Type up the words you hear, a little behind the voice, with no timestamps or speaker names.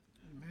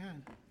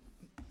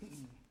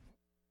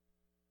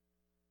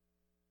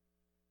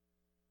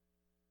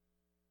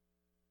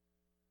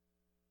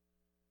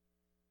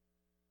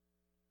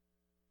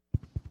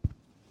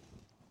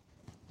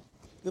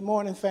Good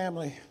morning,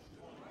 family.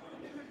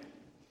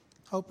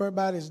 Hope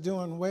everybody's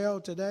doing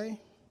well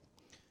today.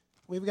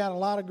 We've got a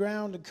lot of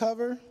ground to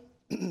cover.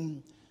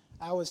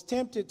 I was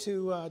tempted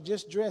to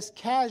just dress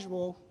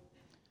casual.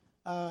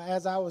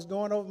 As I was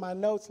going over my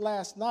notes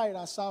last night,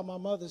 I saw my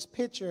mother's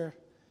picture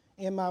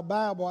in my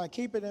Bible. I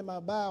keep it in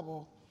my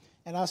Bible.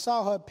 And I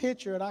saw her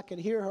picture, and I could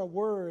hear her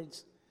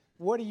words,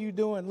 "What are you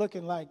doing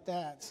looking like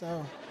that?"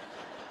 So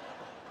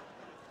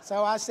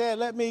I said,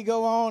 let me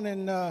go on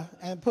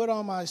and put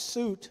on my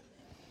suit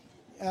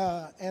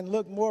and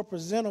look more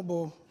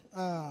presentable.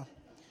 And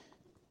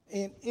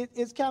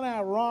it's kind of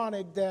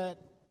ironic that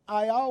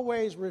I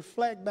always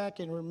reflect back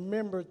and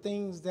remember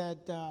things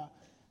that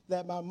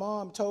my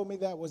mom told me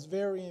that was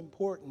very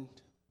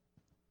important.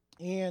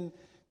 And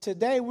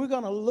today we're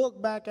going to look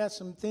back at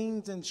some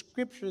things in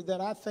Scripture that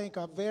I think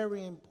are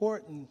very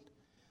important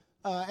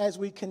as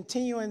we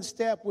continue in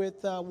step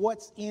with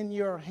what's in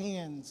your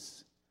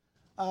hands.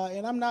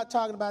 And I'm not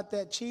talking about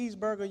that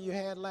cheeseburger you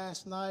had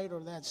last night or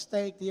that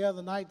steak the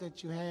other night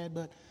that you had,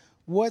 but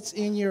what's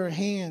in your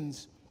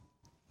hands.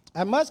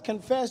 I must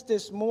confess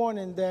this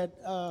morning that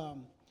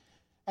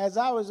as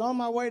I was on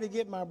my way to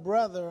get my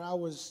brother, I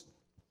was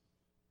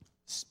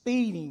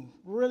speeding,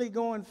 really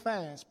going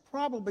fast,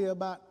 probably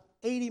about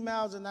 80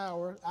 miles an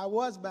hour. I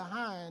was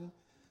behind.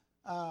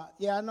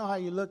 Yeah, I know how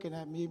you're looking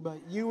at me, but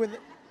you with,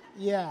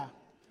 yeah.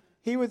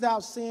 He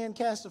without sin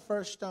cast the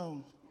first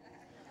stone.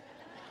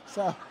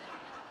 So,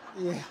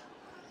 yeah.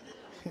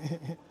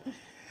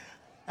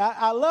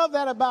 I love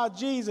that about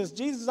Jesus.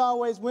 Jesus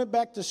always went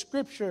back to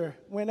Scripture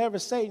whenever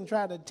Satan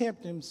tried to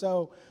tempt him.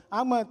 So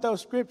I'm going to throw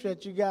Scripture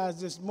at you guys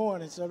this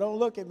morning. So don't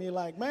look at me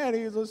like, man,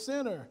 he's a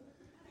sinner.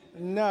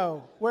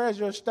 No. Where's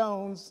your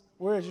stones?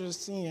 Where's your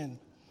sin?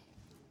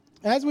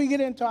 As we get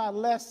into our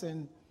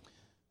lesson,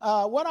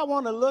 what I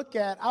want to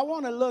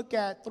look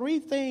at three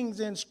things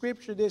in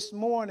Scripture this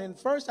morning.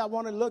 First, I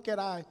want to look at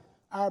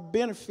our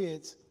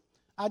benefits.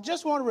 I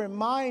just want to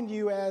remind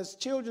you as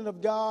children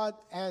of God,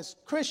 as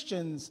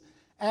Christians,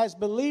 as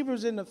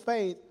believers in the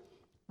faith,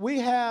 we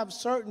have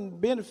certain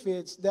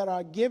benefits that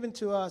are given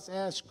to us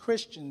as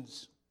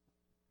Christians.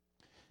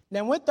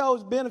 Now, with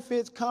those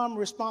benefits come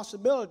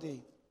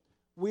responsibility.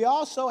 We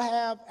also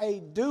have a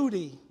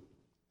duty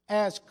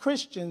as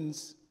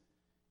Christians.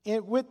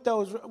 And with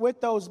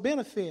those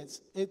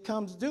benefits, it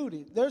comes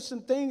duty. There's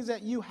some things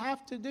that you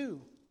have to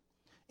do.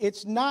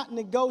 It's not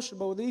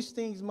negotiable. These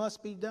things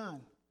must be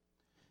done.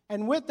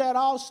 And with that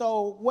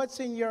also, what's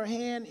in your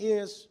hand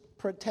is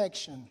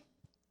protection.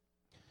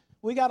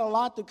 We got a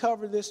lot to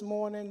cover this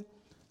morning.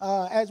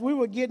 As we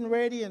were getting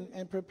ready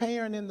and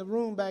preparing in the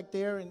room back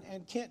there,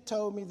 and Kent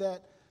told me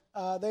that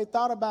they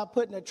thought about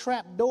putting a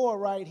trap door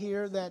right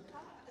here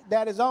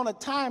that is on a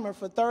timer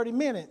for 30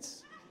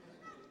 minutes.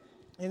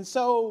 And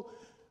so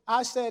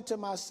I said to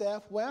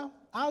myself, well,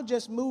 I'll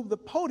just move the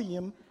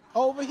podium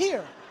over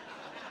here.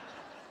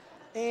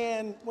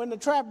 And when the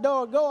trap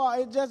door go,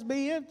 it'll just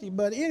be empty.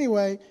 But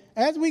anyway,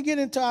 as we get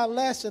into our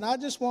lesson, I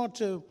just want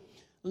to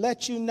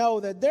let you know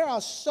that there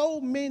are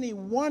so many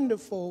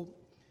wonderful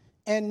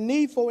and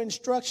needful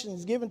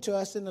instructions given to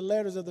us in the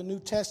letters of the New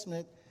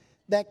Testament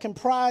that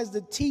comprise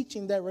the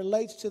teaching that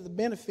relates to the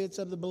benefits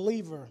of the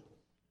believer,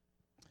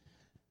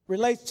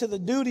 relates to the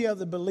duty of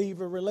the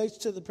believer, relates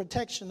to the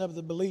protection of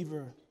the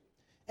believer,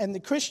 and the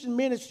Christian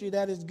ministry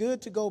that is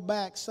good to go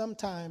back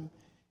sometime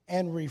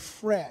and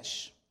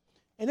refresh.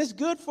 And it's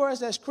good for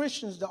us as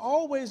Christians to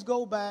always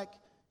go back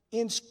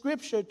in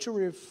Scripture to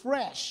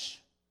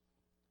refresh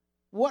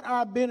what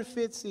our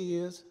benefits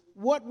is,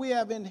 what we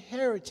have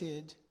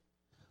inherited,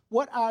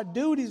 what our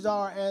duties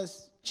are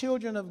as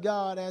children of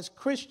God, as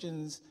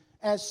Christians,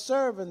 as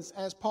servants,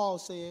 as Paul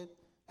said,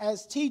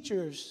 as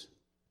teachers,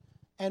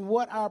 and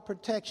what our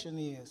protection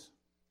is.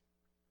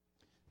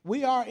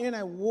 We are in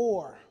a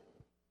war.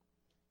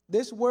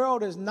 This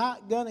world is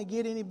not going to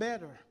get any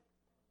better.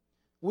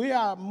 We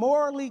are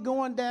morally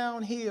going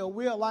downhill.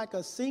 We are like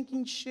a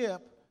sinking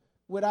ship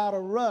without a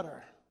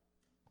rudder.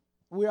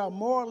 We are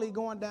morally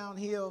going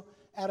downhill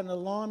at an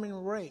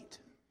alarming rate.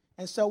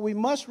 And so we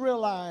must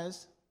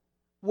realize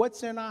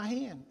what's in our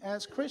hand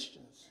as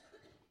Christians.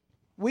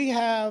 We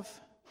have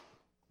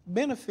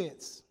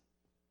benefits.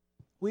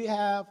 We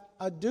have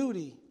a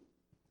duty.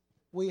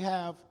 We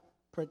have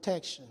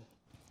protection.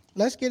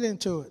 Let's get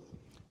into it.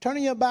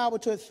 Turning your Bible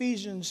to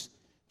Ephesians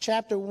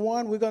Chapter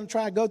 1, we're going to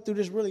try to go through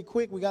this really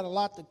quick. We got a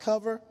lot to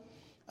cover.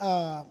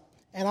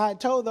 And I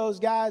told those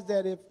guys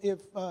that if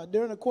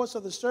during the course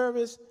of the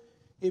service,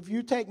 if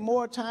you take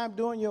more time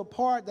doing your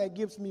part, that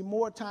gives me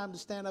more time to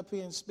stand up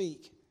here and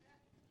speak.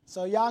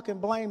 So y'all can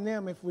blame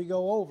them if we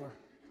go over.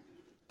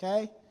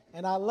 Okay?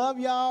 And I love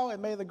y'all,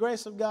 and may the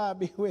grace of God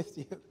be with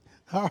you.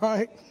 All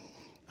right?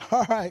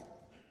 All right.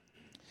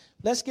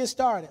 Let's get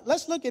started.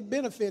 Let's look at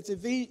benefits.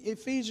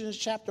 Ephesians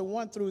chapter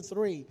 1 through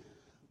 3.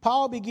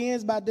 Paul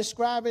begins by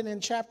describing in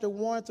chapter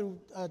 1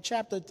 through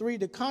chapter 3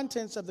 the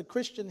contents of the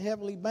Christian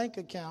heavenly bank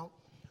account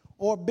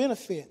or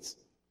benefits.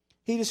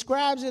 He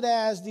describes it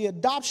as the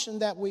adoption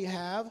that we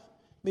have.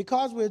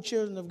 Because we're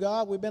children of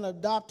God, we've been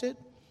adopted.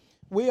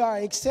 We are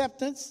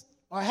acceptance.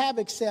 or have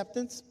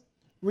acceptance,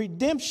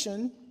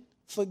 redemption,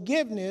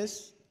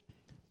 forgiveness.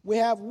 We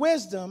have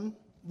wisdom,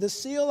 the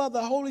seal of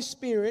the Holy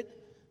Spirit,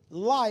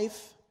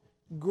 life,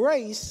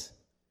 grace,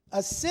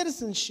 a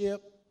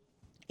citizenship.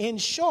 In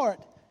short,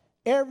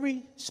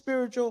 every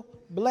spiritual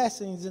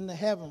blessings in the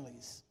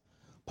heavenlies.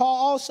 Paul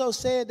also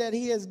said that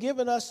he has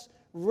given us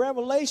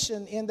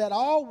revelation in that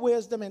all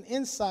wisdom and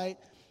insight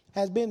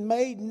has been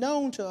made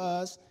known to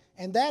us,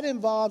 and that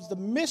involves the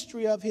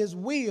mystery of his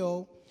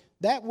will,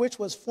 that which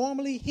was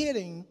formerly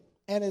hidden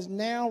and is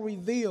now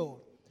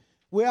revealed.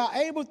 We are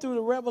able through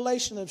the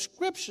revelation of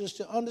scriptures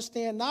to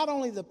understand not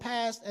only the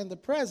past and the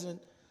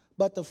present,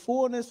 but the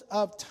fullness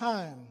of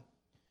time.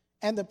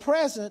 And the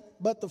present,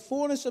 but the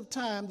fullness of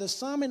time, the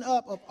summing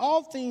up of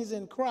all things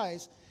in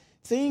Christ,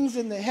 things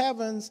in the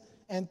heavens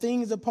and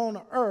things upon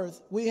the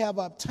earth, we have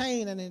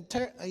obtained an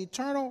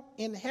eternal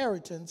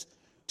inheritance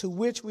to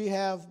which we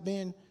have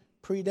been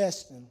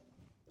predestined.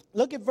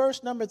 Look at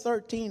verse number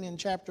 13 in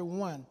chapter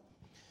 1.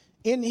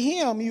 In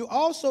him you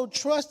also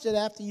trusted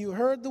after you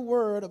heard the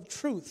word of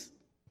truth,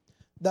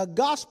 the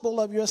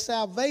gospel of your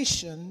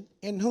salvation,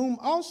 in whom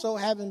also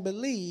having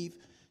believed,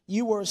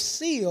 you were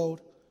sealed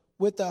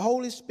with the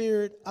Holy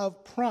Spirit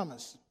of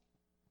promise,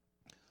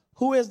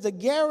 who is the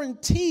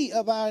guarantee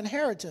of our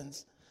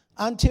inheritance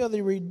until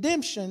the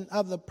redemption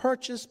of the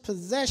purchased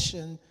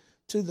possession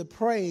to the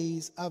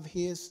praise of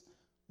his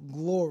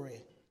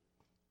glory.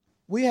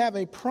 We have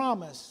a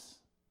promise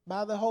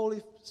by the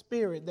Holy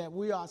Spirit that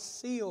we are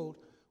sealed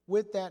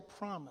with that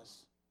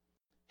promise.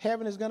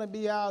 Heaven is going to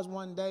be ours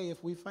one day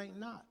if we faint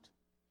not.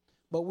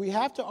 But we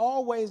have to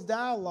always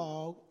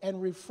dialogue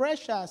and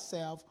refresh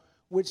ourselves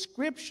with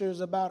scriptures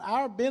about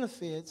our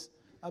benefits,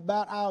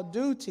 about our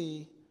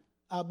duty,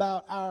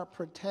 about our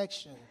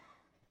protection.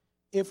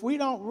 If we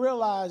don't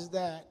realize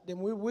that, then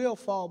we will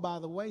fall by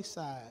the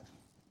wayside.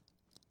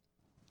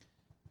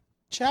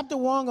 Chapter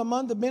 1,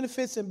 among the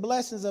benefits and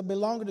blessings of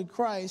belonging to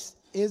Christ,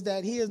 is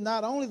that he is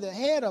not only the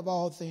head of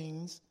all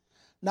things,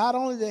 not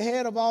only the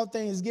head of all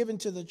things given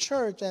to the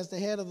church as the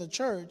head of the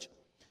church,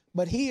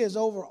 but he is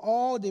over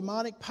all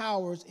demonic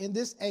powers in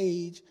this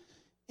age,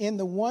 in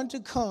the one to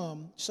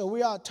come. So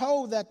we are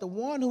told that the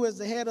one who is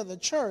the head of the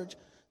church,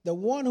 the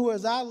one who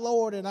is our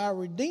Lord and our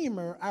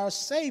Redeemer, our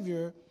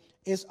Savior,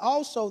 is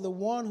also the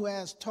one who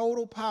has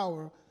total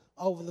power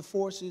over the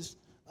forces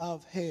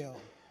of hell.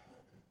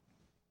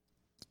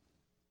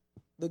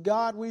 The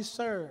God we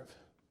serve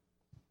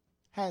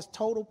has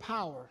total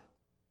power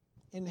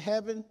in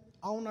heaven,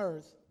 on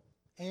earth,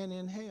 and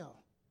in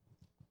hell.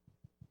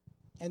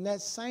 And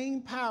that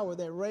same power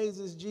that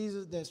raises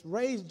Jesus, that's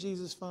raised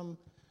Jesus from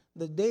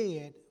the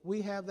dead,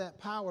 we have that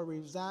power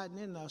residing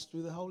in us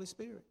through the Holy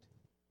Spirit.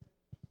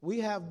 We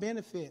have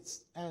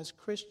benefits as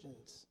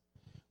Christians.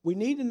 We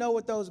need to know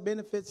what those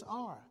benefits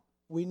are.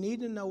 We need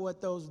to know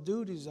what those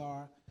duties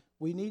are.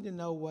 We need to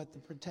know what the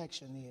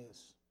protection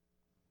is.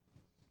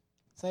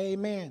 Say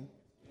amen.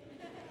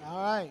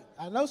 All right.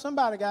 I know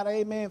somebody got an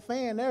amen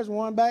fan. There's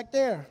one back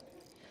there.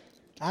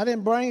 I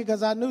didn't bring it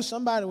because I knew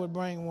somebody would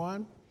bring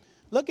one.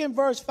 Look in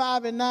verse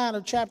 5 and 9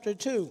 of chapter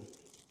 2.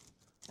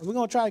 And we're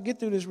going to try to get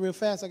through this real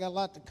fast. I got a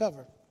lot to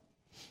cover.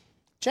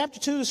 Chapter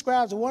 2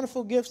 describes the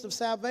wonderful gifts of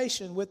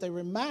salvation with a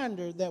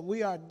reminder that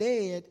we are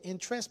dead in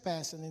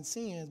trespassing and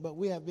sins, but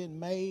we have been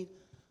made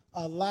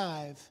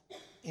alive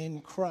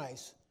in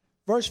Christ.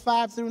 Verse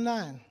 5 through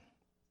 9.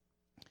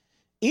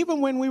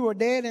 Even when we were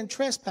dead in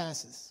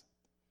trespasses,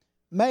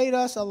 made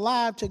us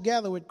alive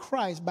together with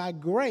Christ. By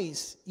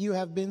grace you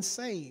have been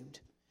saved,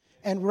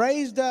 and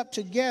raised up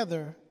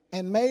together,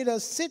 and made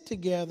us sit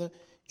together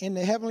in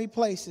the heavenly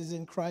places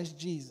in Christ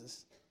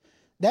Jesus.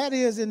 That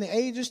is, in the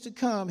ages to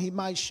come, he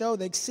might show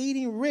the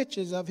exceeding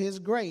riches of his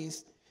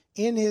grace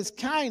in his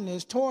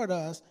kindness toward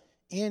us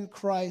in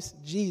Christ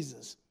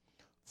Jesus.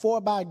 For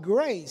by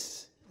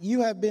grace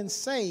you have been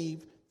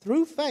saved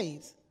through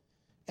faith,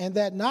 and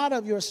that not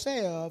of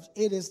yourselves,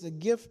 it is the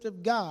gift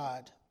of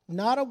God,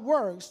 not of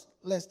works,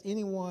 lest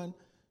anyone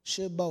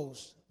should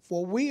boast.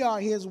 For we are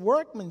his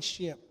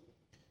workmanship,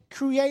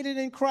 created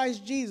in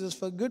Christ Jesus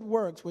for good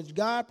works, which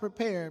God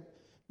prepared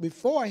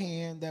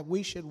beforehand that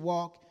we should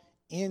walk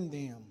in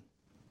them.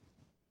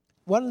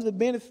 One of the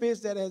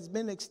benefits that has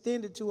been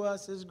extended to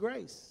us is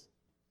grace,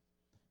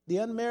 the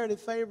unmerited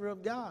favor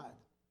of God.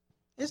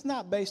 It's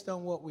not based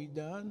on what we've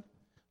done.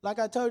 Like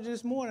I told you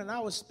this morning, I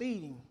was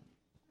speeding.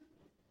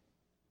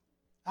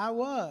 I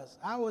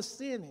was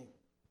sinning.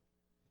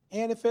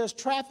 And if there's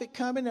traffic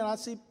coming and I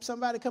see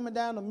somebody coming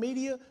down the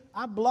median,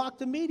 I block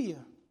the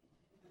median.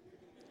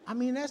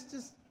 Come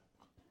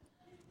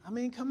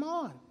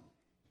on.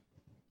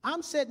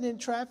 I'm sitting in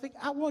traffic.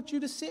 I want you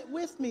to sit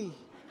with me.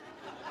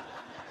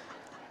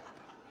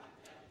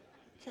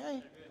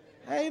 Okay.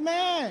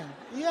 Amen.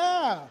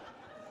 Yeah.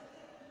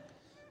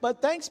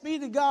 But thanks be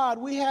to God,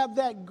 we have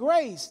that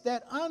grace,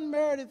 that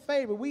unmerited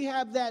favor. We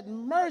have that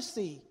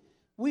mercy.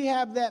 We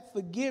have that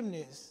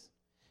forgiveness.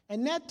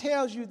 And that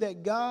tells you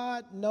that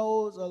God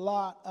knows a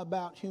lot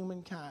about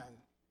humankind.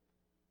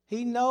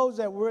 He knows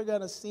that we're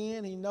going to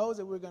sin. He knows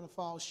that we're going to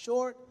fall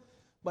short.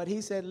 But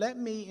he said, let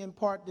me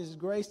impart this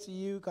grace to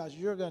you because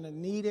you're going to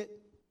need it.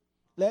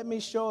 Let me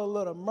show a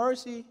little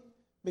mercy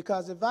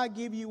because if I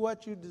give you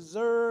what you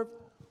deserve,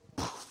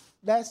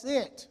 that's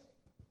it.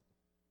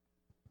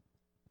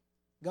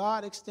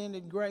 God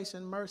extended grace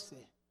and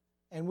mercy.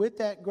 And with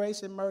that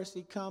grace and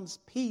mercy comes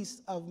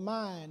peace of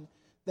mind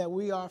that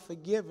we are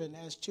forgiven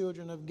as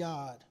children of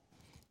God.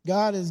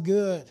 God is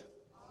good.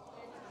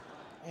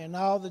 And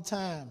all the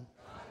time.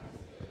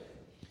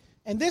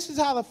 And this is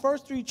how the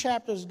first 3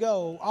 chapters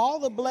go. All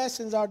the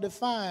blessings are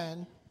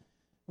defined.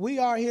 We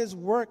are his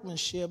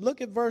workmanship. Look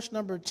at verse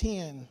number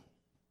 10.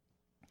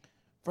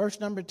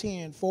 Verse number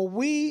 10. For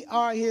we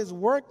are his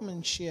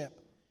workmanship,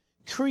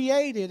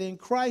 created in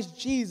Christ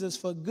Jesus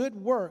for good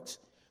works,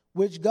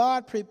 which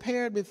God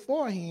prepared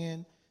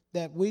beforehand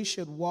that we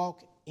should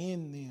walk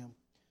in them.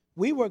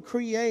 We were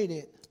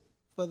created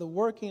for the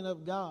working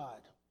of God.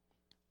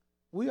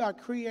 We are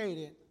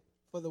created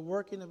for the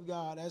working of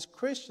God. As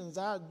Christians,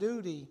 our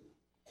duty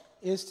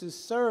is to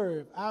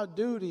serve. Our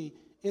duty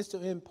is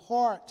to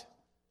impart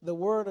the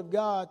word of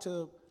God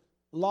to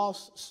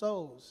lost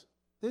souls.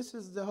 This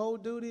is the whole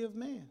duty of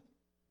man.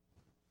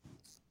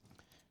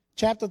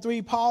 Chapter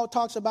 3, Paul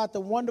talks about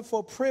the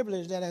wonderful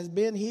privilege that has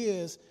been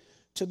his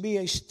to be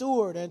a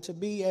steward and to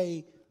be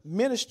a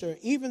minister,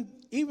 even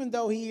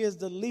though he is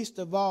the least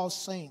of all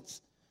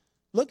saints.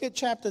 Look at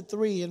chapter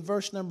 3 and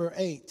verse number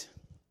 8.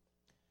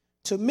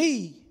 To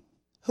me,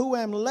 who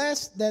am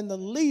less than the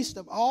least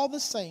of all the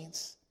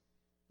saints,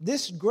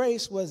 this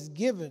grace was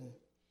given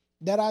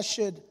that I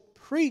should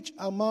preach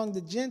among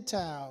the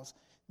Gentiles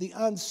the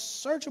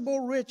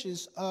unsearchable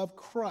riches of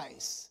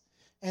Christ,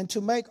 and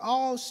to make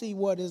all see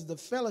what is the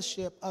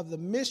fellowship of the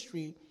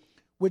mystery,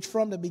 which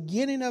from the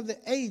beginning of the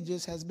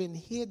ages has been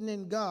hidden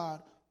in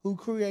God, who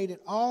created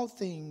all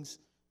things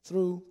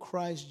through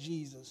Christ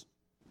Jesus.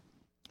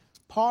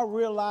 Paul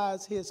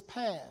realized his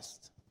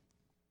past.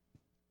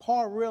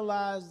 Paul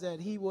realized that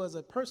he was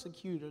a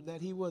persecutor,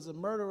 that he was a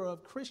murderer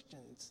of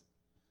Christians.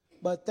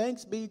 But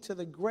thanks be to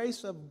the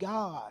grace of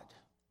God,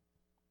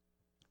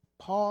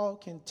 Paul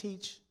can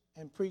teach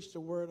and preach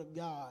the word of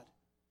God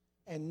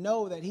and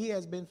know that he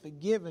has been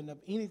forgiven of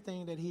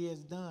anything that he has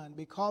done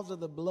because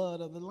of the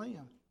blood of the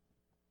Lamb.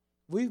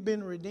 We've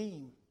been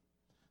redeemed.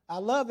 I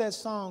love that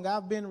song,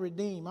 I've been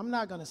redeemed. I'm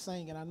not going to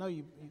sing it. I know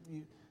you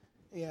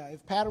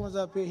if Patton was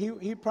up here,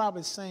 he'd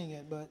probably sing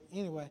it. But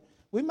anyway,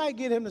 we might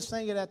get him to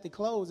sing it at the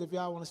close if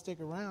y'all want to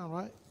stick around,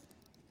 right?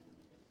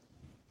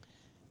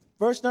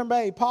 Verse number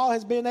 8, Paul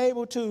has been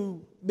able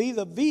to be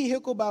the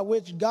vehicle by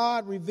which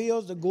God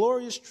reveals the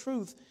glorious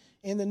truth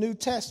in the New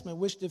Testament,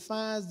 which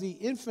defines the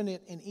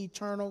infinite and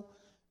eternal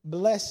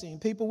blessing.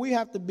 People, we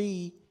have to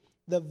be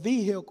the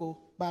vehicle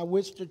by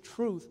which the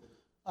truth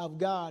of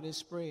God is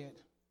spread.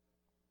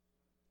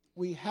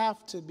 We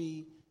have to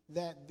be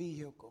that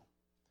vehicle.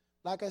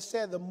 Like I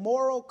said, the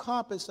moral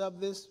compass of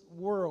this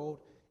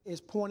world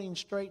is pointing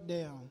straight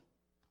down.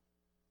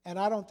 And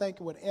I don't think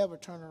it would ever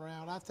turn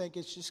around. I think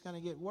it's just going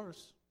to get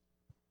worse.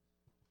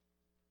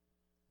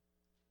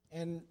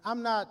 And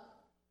I'm not,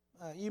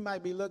 you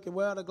might be looking,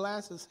 well, the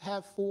glass is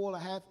half full or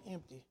half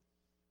empty.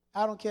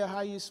 I don't care how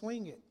you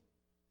swing it.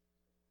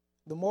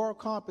 The moral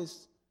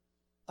compass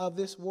of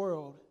this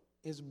world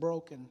is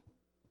broken.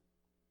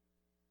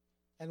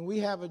 And we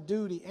have a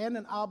duty and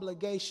an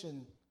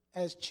obligation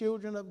as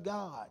children of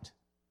God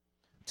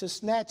to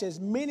snatch as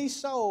many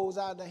souls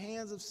out of the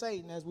hands of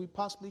Satan as we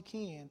possibly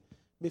can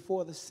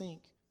before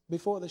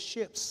the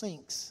ship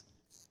sinks.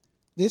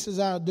 This is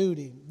our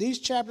duty. These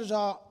chapters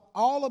are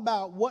all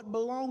about what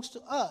belongs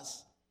to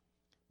us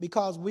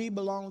because we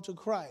belong to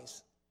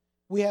Christ.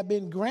 We have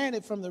been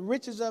granted from the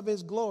riches of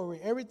his glory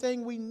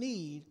everything we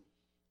need,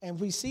 and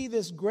we see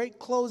this great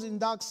closing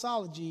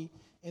doxology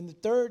in the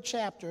 3rd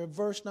chapter,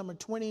 verse number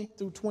 20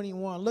 through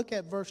 21. Look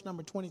at verse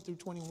number 20 through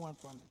 21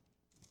 for me.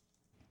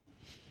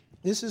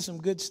 This is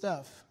some good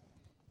stuff.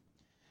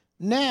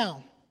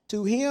 Now,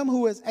 to him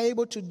who is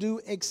able to do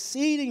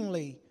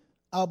exceedingly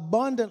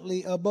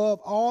abundantly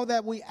above all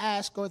that we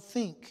ask or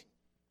think,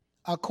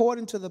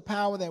 according to the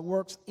power that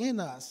works in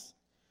us,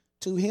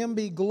 to him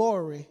be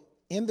glory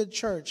in the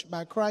church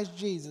by Christ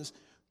Jesus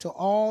to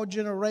all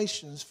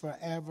generations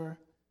forever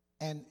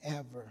and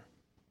ever.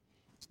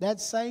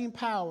 That same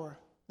power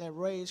that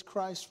raised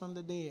Christ from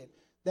the dead,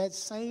 that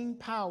same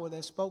power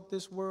that spoke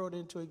this world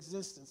into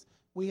existence,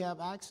 we have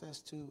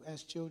access to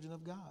as children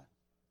of God.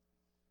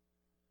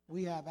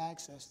 We have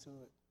access to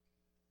it.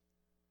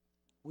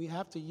 We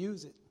have to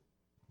use it.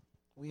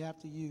 We have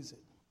to use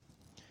it.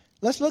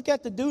 Let's look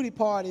at the duty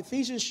part,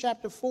 Ephesians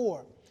chapter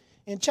 4.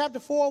 In chapter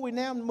 4, we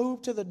now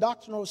move to the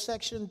doctrinal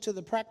section, to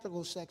the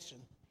practical section.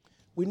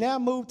 We now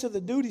move to the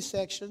duty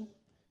section.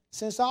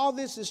 Since all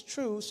this is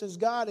true, since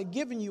God had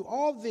given you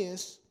all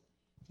this,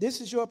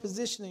 this is your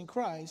position in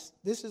Christ.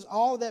 This is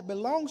all that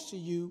belongs to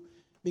you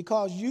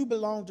because you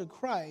belong to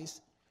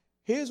Christ.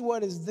 Here's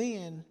what is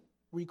then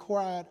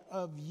required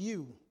of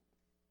you.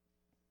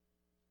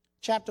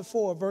 Chapter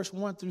 4, verse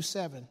 1 through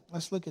 7.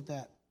 Let's look at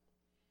that.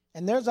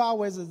 And there's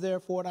always a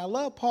therefore. And I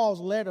love Paul's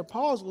letter.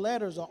 Paul's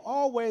letters are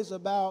always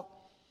about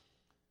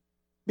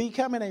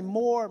becoming a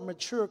more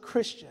mature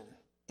Christian,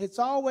 it's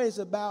always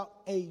about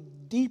a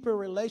deeper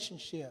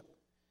relationship.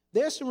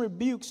 There's some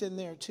rebukes in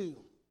there too,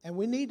 and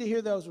we need to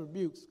hear those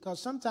rebukes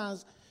because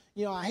sometimes,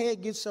 our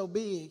head gets so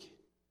big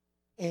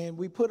and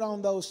we put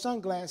on those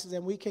sunglasses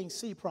and we can't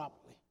see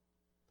properly.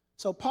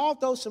 So Paul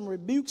throws some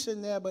rebukes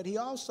in there, but he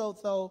also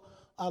throws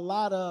a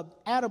lot of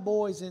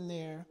attaboys in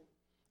there.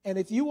 And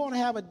if you want to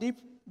have a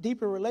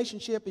deeper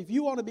relationship, if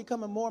you want to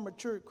become a more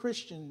mature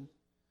Christian,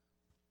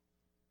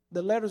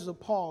 the letters of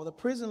Paul, the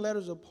prison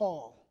letters of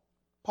Paul,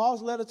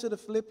 Paul's letter to the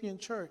Philippian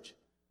church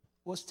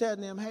was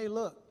telling them, hey,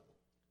 look,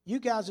 you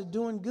guys are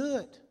doing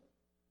good,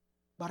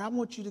 but I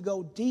want you to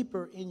go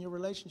deeper in your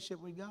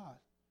relationship with God.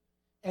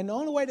 And the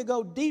only way to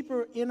go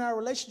deeper in our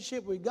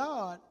relationship with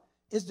God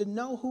is to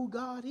know who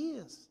God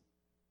is,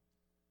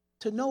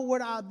 to know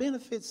what our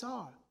benefits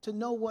are, to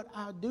know what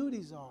our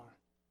duties are.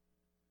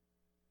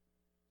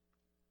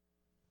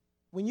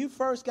 When you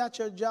first got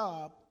your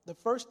job, the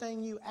first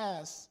thing you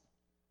asked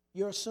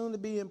your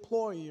soon-to-be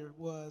employer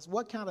was,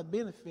 what kind of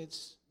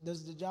benefits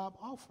does the job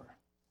offer?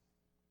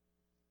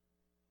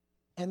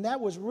 And that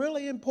was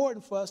really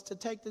important for us to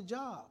take the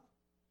job.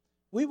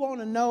 We want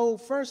to know,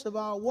 first of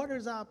all, what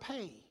is our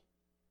pay?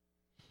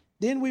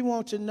 Then we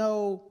want to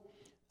know,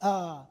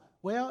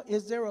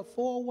 is there a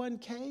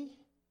 401k?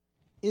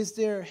 Is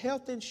there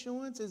health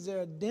insurance? Is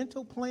there a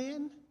dental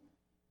plan?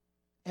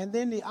 And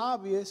then the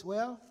obvious,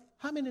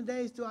 how many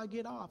days do I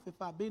get off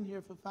if I've been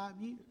here for 5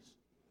 years?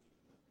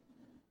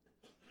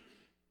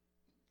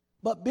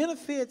 But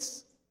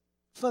benefits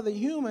for the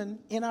human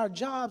in our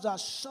jobs are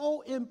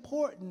so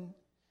important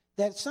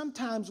that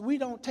sometimes we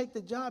don't take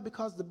the job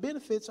because the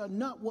benefits are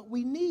not what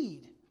we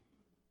need.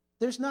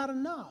 There's not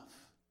enough.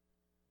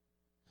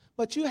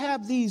 But you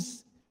have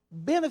these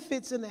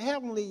benefits in the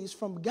heavenlies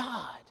from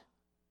God,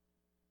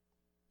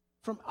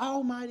 from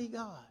Almighty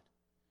God,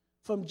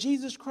 from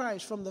Jesus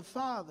Christ, from the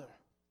Father,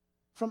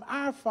 from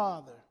our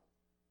Father.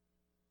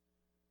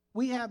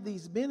 We have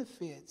these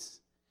benefits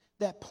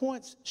that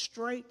points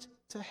straight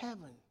to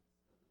heaven.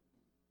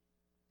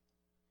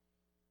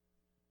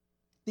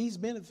 These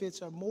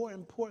benefits are more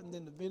important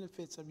than the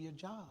benefits of your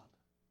job.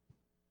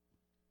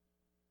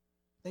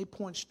 They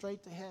point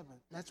straight to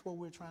heaven. That's where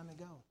we're trying to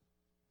go.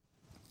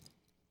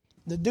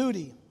 The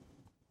duty,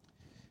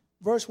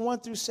 verse 1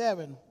 through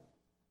 7,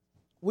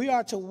 we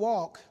are to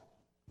walk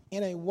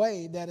in a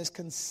way that is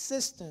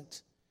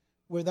consistent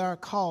with our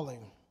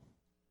calling.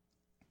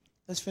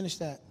 Let's finish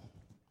that.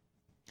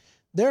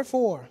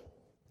 Therefore,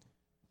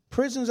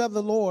 prisoners of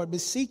the Lord,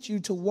 beseech you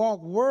to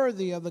walk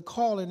worthy of the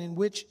calling in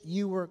which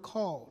you were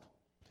called,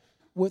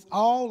 with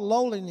all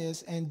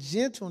lowliness and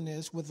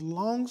gentleness, with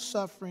long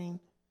suffering,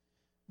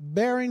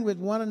 bearing with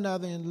one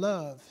another in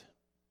love,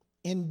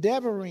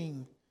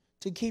 endeavoring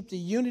to keep the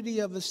unity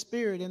of the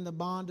Spirit in the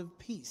bond of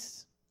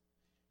peace.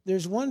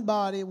 There's one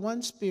body,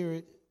 one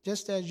Spirit,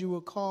 just as you were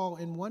called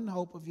in one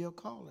hope of your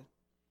calling.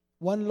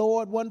 One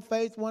Lord, one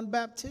faith, one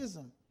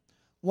baptism.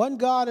 One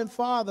God and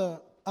Father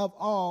of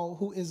all,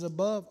 who is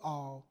above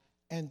all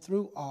and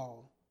through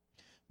all.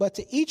 But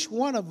to each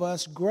one of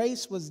us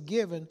grace was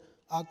given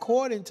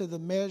according to the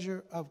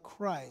measure of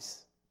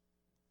Christ.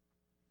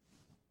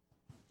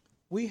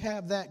 We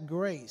have that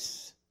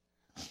grace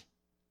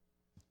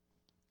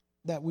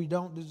that we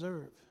don't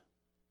deserve.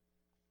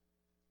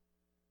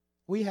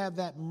 We have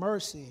that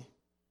mercy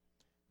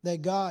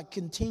that God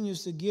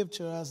continues to give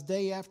to us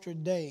day after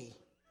day.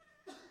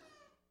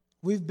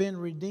 We've been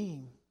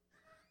redeemed.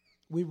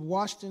 We've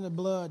washed in the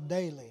blood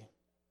daily.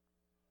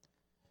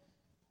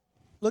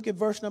 Look at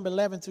verse number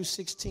 11 through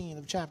 16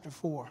 of chapter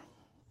 4.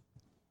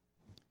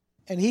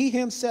 And he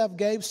himself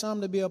gave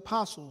some to be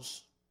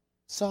apostles,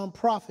 some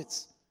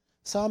prophets,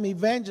 some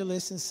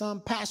evangelists, and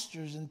some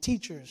pastors and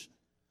teachers,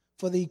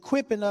 for the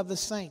equipping of the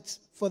saints,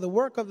 for the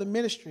work of the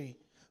ministry,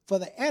 for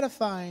the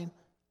edifying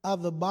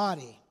of the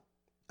body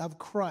of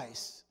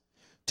Christ,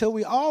 till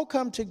we all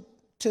come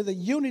to the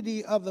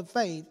unity of the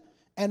faith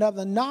and of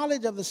the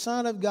knowledge of the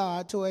Son of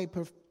God, to a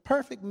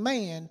perfect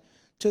man,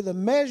 to the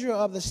measure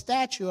of the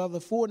stature of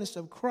the fullness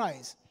of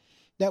Christ,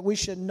 that we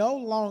should no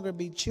longer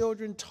be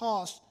children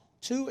tossed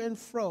to and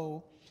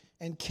fro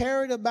and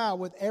carried about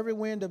with every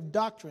wind of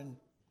doctrine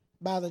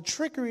by the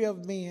trickery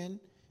of men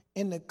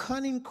in the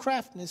cunning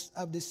craftiness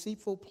of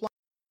deceitful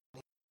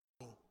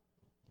plotting.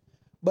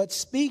 But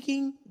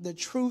speaking the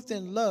truth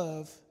in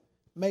love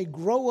may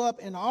grow up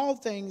in all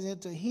things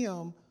into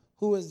him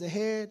who is the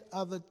head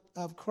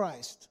of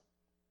Christ.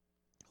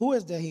 Who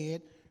is the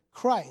head?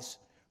 Christ,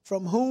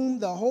 from whom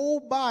the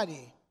whole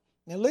body.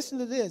 Now listen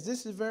to this.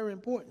 This is very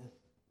important.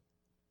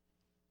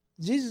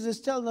 Jesus is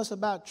telling us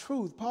about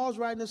truth. Paul's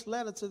writing this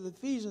letter to the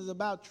Ephesians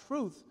about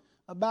truth,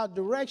 about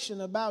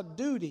direction, about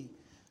duty.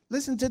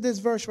 Listen to this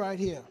verse right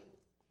here.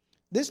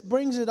 This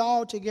brings it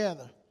all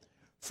together.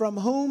 From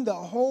whom the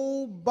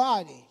whole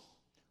body,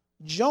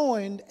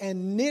 joined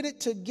and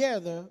knitted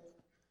together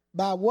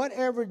by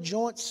whatever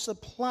joint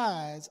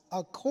supplies,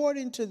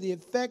 according to the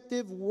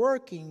effective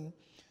working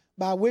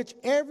by which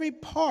every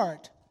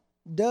part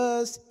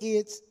does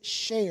its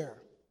share,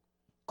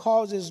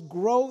 causes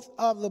growth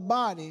of the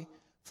body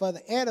for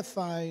the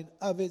edifying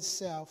of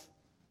itself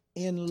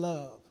in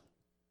love.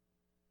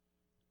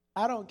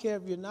 I don't care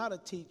if you're not a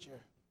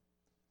teacher.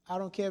 I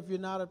don't care if you're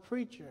not a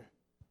preacher.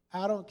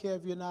 I don't care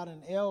if you're not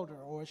an elder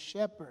or a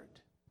shepherd.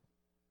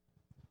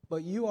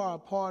 But you are a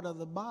part of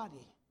the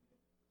body.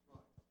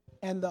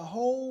 And the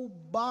whole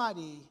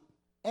body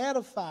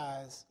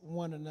edifies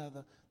one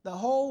another. The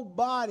whole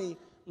body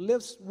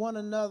lifts one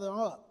another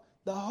up.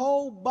 The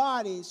whole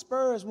body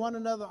spurs one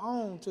another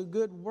on to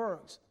good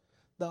works.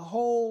 The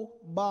whole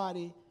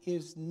body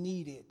is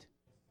needed.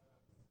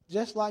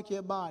 Just like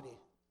your body.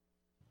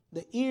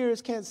 The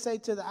ears can't say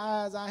to the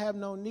eyes, I have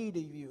no need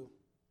of you.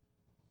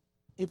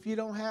 If you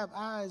don't have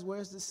eyes,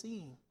 where's the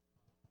seeing?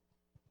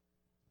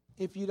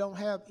 If you don't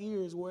have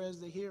ears, where's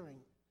the hearing?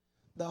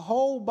 The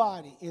whole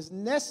body is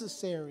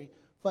necessary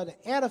for the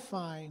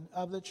edifying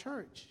of the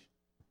church.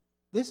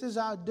 This is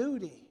our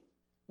duty.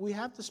 We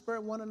have to spur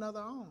one another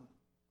on.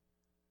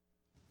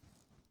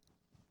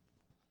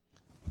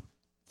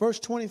 Verse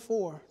 20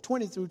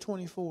 through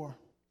 24.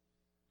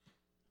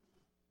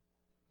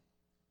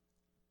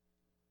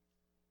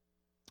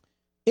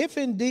 If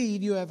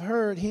indeed you have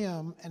heard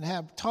him and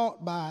have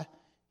taught by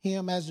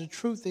him as the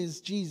truth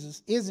is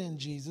in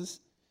Jesus,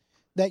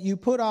 that you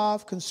put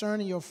off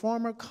concerning your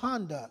former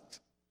conduct,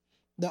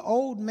 the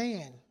old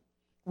man,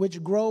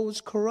 which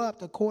grows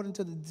corrupt according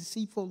to the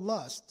deceitful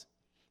lust,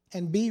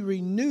 and be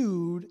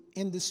renewed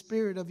in the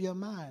spirit of your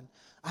mind.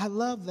 I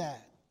love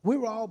that. We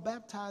were all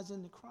baptized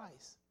into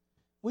Christ.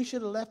 We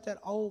should have left that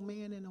old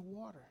man in the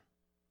water.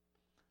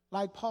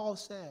 Like Paul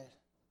said,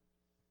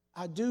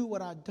 I do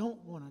what I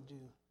don't want to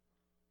do.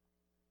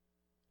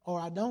 Or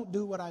I don't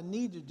do what I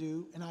need to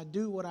do, and I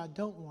do what I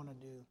don't want to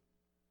do.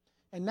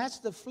 And that's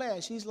the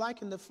flesh. He's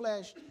likened the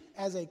flesh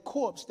as a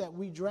corpse that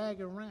we drag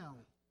around.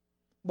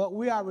 But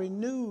we are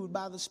renewed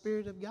by the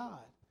Spirit of God.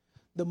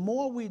 The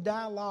more we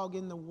dialogue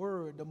in the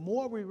Word, the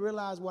more we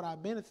realize what our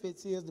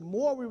benefits is, the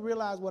more we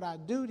realize what our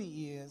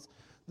duty is,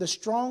 the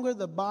stronger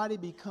the body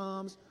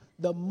becomes,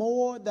 the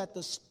more that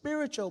the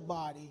spiritual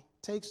body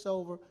takes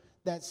over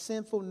that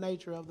sinful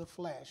nature of the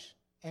flesh.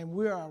 And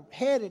we are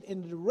headed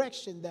in the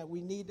direction that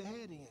we need to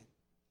head in.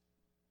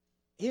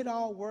 It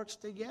all works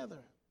together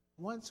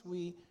once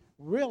we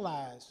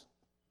realize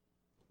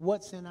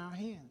what's in our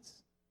hands.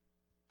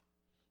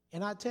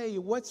 And I tell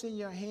you, what's in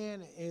your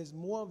hand is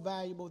more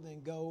valuable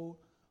than gold,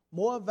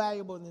 more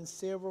valuable than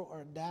silver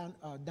or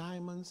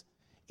diamonds.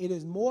 It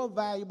is more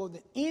valuable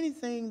than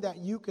anything that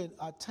you can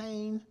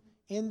attain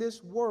in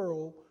this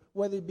world,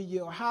 whether it be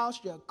your house,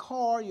 your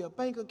car, your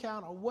bank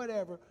account, or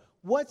whatever.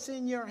 What's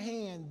in your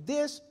hand?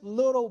 This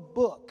little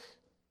book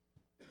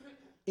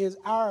is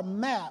our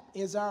map,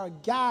 is our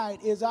guide,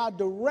 is our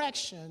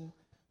direction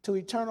to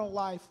eternal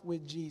life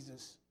with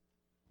Jesus.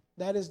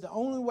 That is the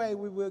only way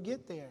we will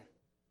get there.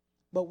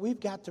 But we've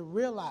got to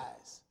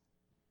realize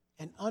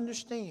and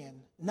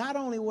understand not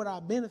only what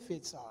our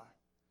benefits are,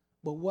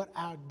 but what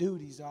our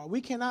duties are. We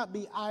cannot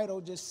be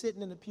idle just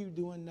sitting in the pew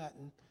doing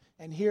nothing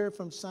and hear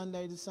from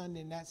Sunday to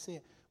Sunday and that's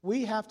it.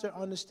 We have to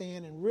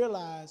understand and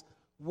realize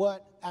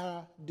what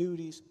our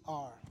duties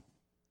are.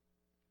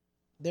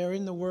 They're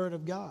in the Word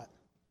of God.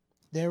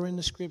 They're in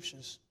the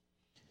Scriptures.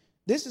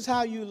 This is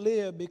how you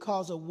live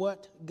because of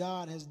what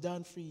God has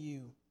done for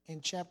you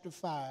in chapter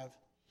 5.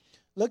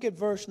 Look at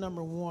verse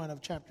number 1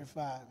 of chapter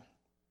 5.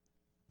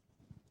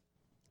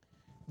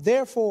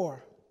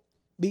 Therefore,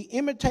 be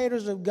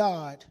imitators of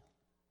God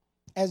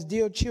as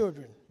dear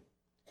children,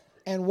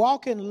 and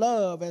walk in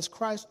love as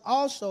Christ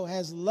also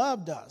has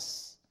loved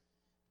us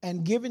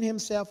and given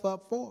himself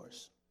up for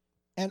us,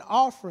 an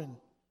offering,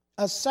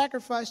 a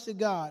sacrifice to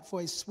God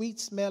for a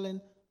sweet-smelling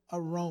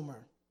aroma.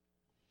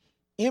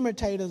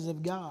 Imitators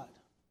of God.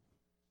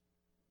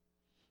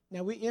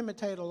 Now, we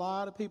imitate a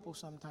lot of people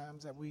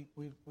sometimes that we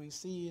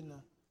see in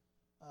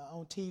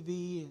on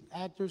TV and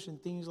actors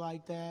and things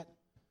like that.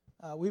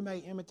 We may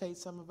imitate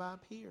some of our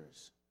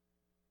peers.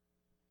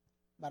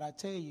 But I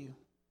tell you,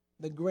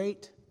 the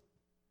great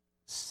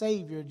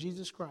Savior,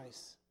 Jesus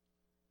Christ,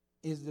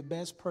 is the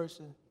best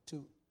person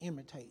to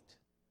imitate.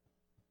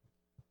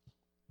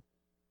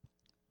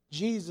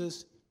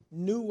 Jesus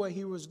knew where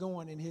he was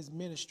going in his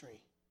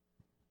ministry.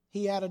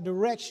 He had a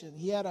direction.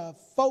 He had a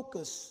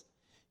focus.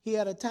 He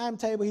had a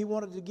timetable he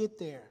wanted to get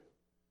there.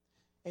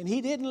 And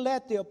he didn't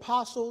let the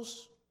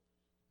apostles,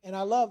 and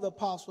I love the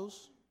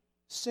apostles,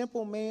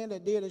 simple men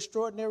that did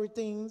extraordinary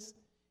things,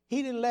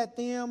 he didn't let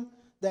them,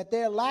 that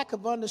their lack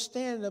of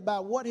understanding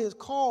about what his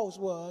cause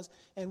was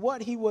and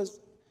what he was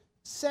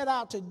set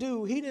out to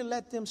do, he didn't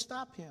let them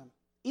stop him,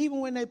 even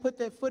when they put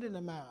their foot in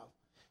the mouth.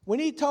 When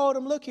he told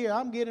them, look here,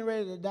 I'm getting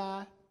ready to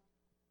die.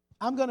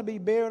 I'm going to be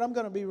buried. I'm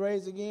going to be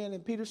raised again.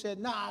 And Peter said,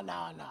 nah.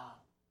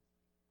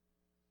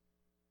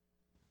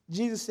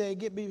 Jesus said,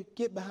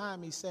 get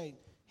behind me, Satan.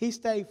 He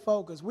stayed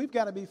focused. We've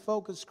got to be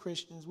focused,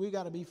 Christians. We've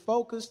got to be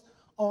focused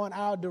on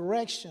our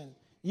direction.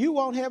 You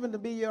want heaven to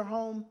be your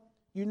home.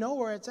 You know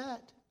where it's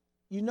at.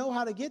 You know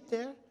how to get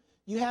there.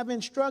 You have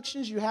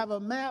instructions. You have a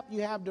map.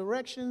 You have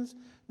directions.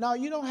 No,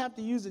 you don't have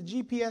to use a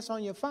GPS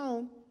on your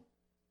phone.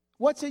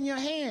 What's in your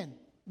hand?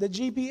 The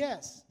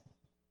GPS.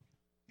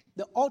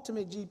 The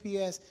ultimate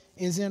GPS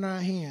is in our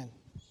hand.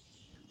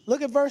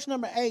 Look at verse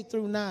number 8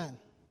 through 9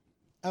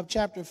 of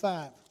chapter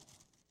 5.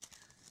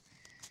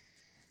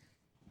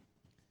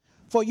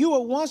 For you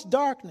were once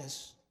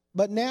darkness,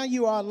 but now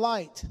you are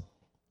light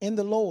in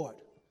the Lord.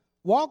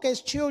 Walk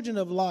as children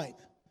of light.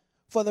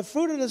 For the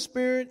fruit of the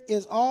Spirit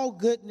is all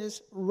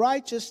goodness,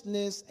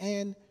 righteousness,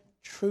 and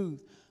truth.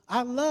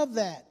 I love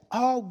that.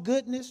 All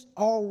goodness,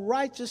 all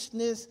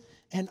righteousness,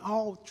 and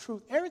all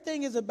truth.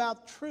 Everything is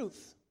about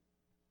truth.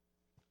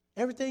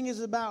 Everything is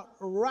about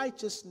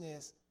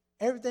righteousness.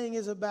 Everything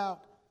is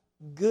about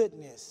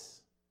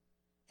goodness.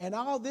 And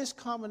all this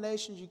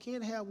combinations, you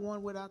can't have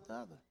one without the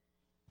other.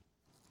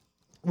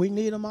 We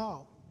need them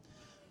all.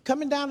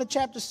 Coming down to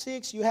chapter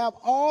 6, you have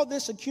all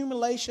this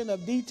accumulation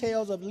of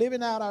details of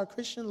living out our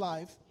Christian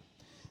life,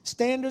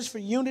 standards for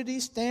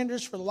unity,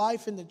 standards for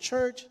life in the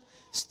church,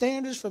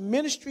 standards for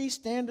ministry,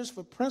 standards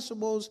for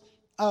principles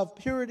of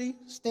purity,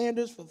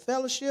 standards for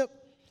fellowship,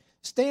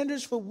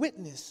 standards for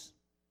witness.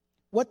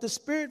 What the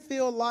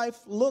Spirit-filled life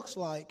looks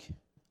like,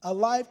 a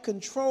life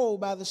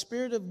controlled by the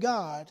Spirit of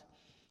God,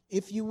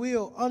 if you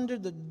will, under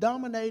the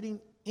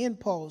dominating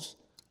impulse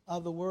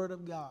of the Word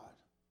of God.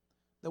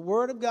 The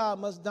Word of God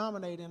must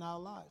dominate in our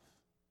life.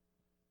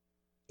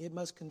 It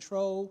must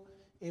control,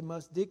 it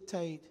must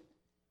dictate,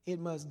 it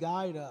must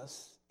guide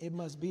us. It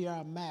must be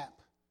our map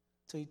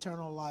to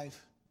eternal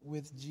life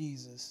with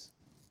Jesus.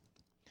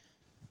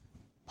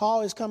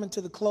 Paul is coming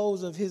to the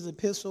close of his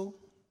epistle,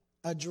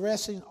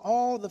 addressing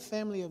all the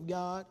family of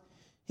God.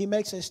 He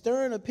makes a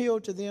stern appeal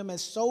to them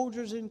as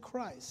soldiers in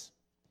Christ.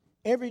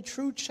 Every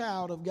true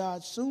child of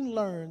God soon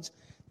learns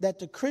that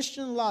the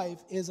Christian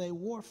life is a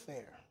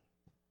warfare.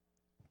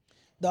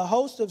 The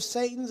hosts of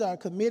Satan are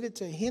committed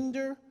to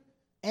hinder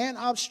and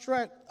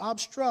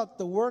obstruct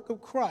the work of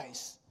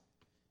Christ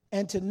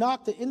and to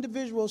knock the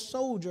individual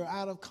soldier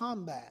out of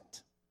combat.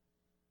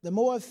 The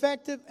more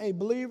effective a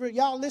believer,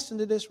 y'all listen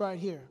to this right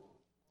here.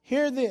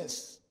 Hear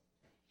this.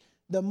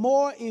 The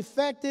more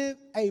effective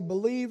a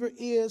believer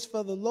is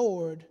for the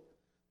Lord,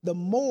 the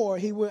more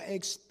he will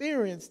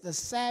experience the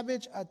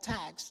savage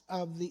attacks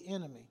of the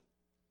enemy.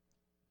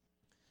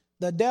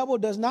 The devil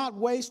does not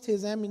waste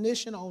his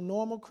ammunition on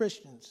normal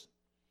Christians.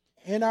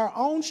 In our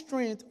own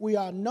strength, we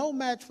are no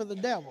match for the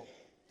devil.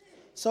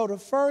 So the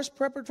first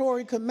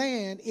preparatory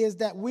command is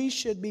that we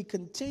should be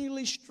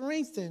continually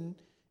strengthened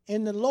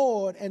in the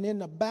Lord and in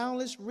the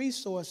boundless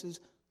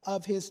resources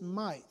of his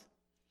might.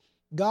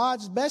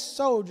 God's best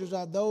soldiers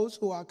are those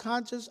who are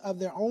conscious of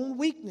their own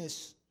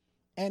weakness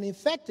and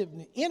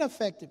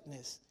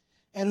ineffectiveness,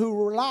 and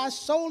who rely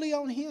solely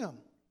on him.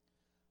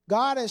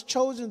 God has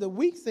chosen the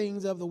weak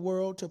things of the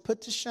world to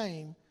put to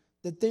shame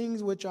the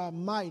things which are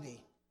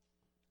mighty.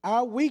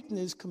 Our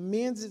weakness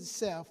commends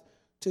itself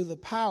to the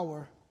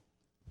power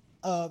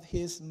of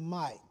his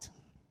might.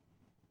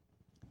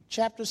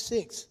 Chapter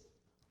 6,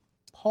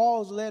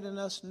 Paul's letting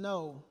us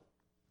know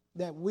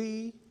that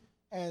we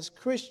as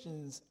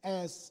Christians,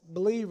 as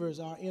believers,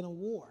 are in a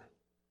war.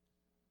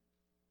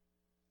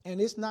 And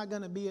it's not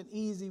going to be an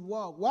easy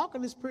walk.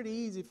 Walking is pretty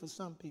easy for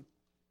some people.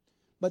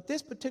 But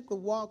this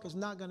particular walk is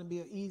not going to be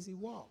an easy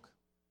walk.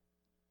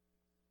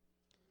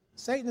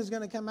 Satan is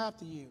going to come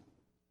after you,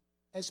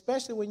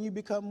 especially when you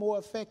become more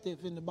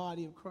effective in the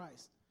body of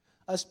Christ,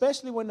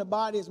 especially when the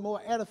body is more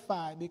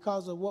edified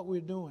because of what we're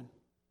doing.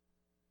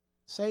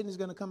 Satan is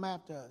going to come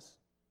after us.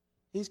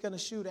 He's going to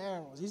shoot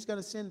arrows. He's going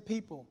to send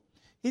people.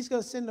 He's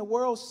going to send the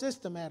world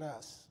system at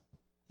us.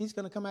 He's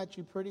going to come at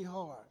you pretty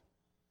hard.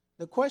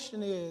 The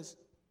question is,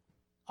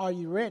 are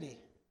you ready?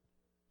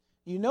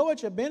 You know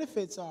what your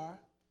benefits are.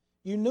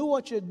 You know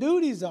what your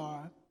duties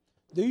are.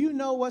 Do you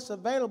know what's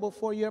available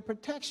for your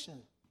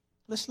protection?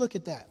 Let's look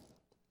at that.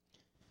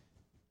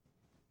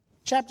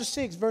 Chapter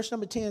 6, verse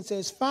number 10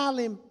 says,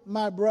 finally,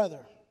 my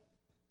brother.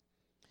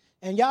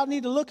 And y'all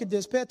need to look at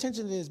this. Pay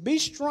attention to this. Be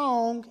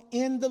strong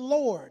in the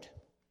Lord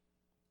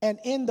and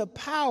in the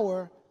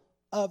power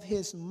of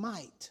his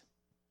might.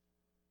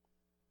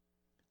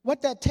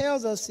 What that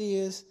tells us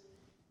is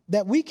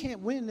that we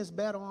can't win this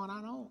battle on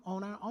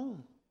our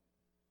own.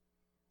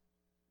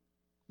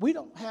 We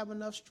don't have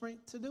enough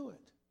strength to do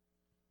it.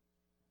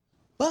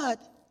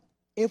 But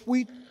if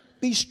we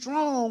be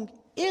strong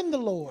in the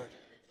Lord,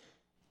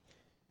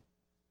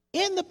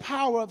 in the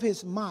power of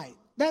his might,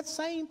 that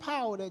same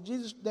power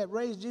that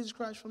raised Jesus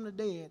Christ from the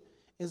dead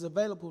is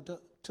available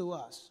to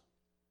us.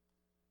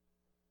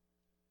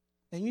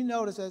 And you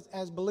notice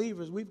as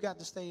believers, we've got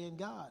to stay in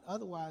God.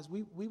 Otherwise,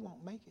 we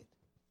won't make it.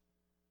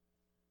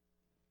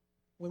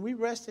 When we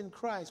rest in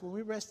Christ, when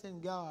we rest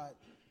in God,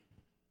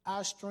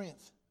 our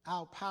strength,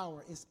 our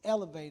power is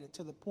elevated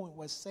to the point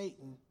where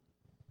Satan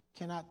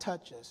cannot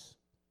touch us.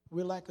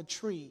 We're like a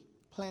tree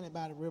planted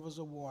by the rivers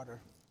of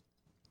water.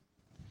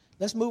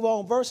 Let's move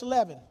on. Verse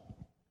 11.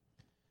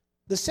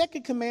 The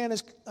second command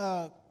is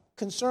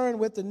concerned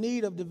with the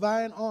need of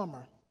divine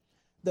armor.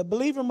 The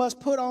believer must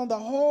put on the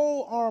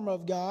whole armor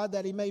of God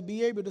that he may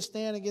be able to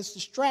stand against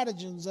the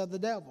stratagems of the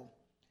devil.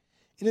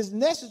 It is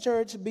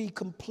necessary to be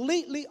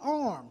completely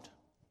armed.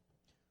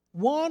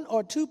 One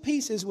or two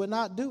pieces will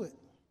not do it.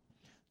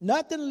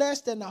 Nothing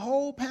less than the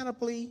whole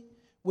panoply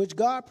which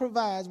God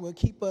provides will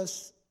keep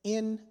us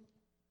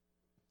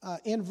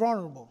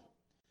invulnerable.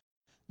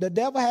 The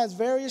devil has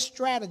various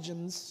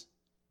stratagems,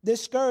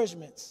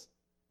 discouragements,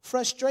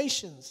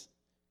 frustrations,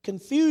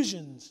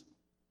 confusions,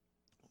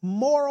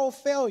 moral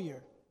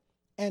failure,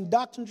 and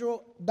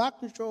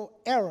doctrinal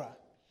error.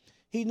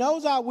 He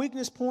knows our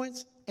weakness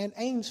points and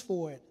aims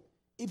for it.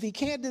 If he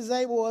can't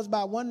disable us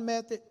by one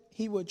method,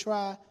 he will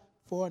try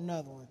for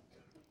another one.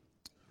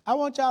 I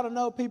want y'all to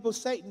know, people,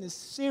 Satan is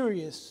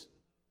serious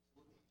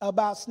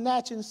about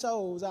snatching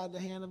souls out of the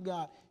hand of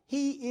God.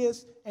 He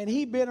is, and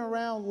he been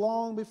around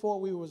long before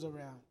we was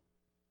around.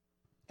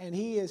 And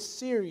he is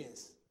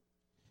serious.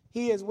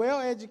 He is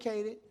well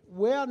educated,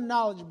 well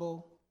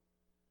knowledgeable,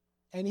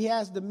 and he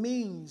has the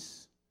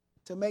means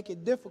to make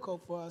it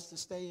difficult for us to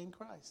stay in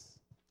Christ.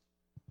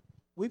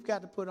 We've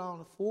got to put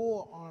on a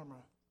full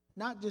armor,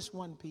 not just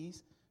one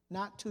piece,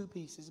 not two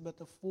pieces, but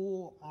the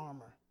full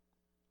armor.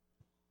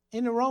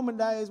 In the Roman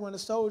days, when the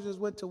soldiers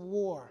went to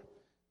war,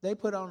 they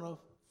put on a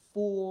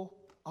full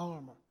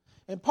armor.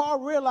 And Paul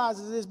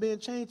realizes this, being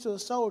chained to a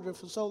soldier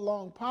for so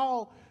long.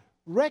 Paul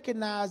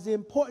recognized the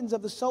importance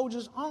of the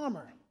soldier's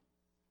armor.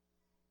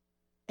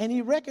 And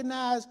he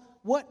recognized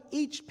what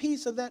each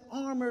piece of that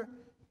armor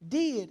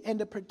did and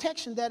the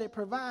protection that it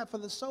provided for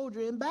the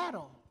soldier in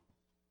battle.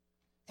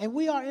 And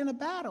we are in a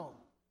battle.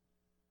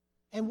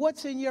 And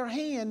what's in your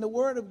hand? The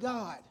Word of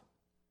God.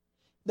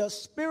 The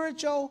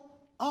spiritual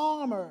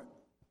armor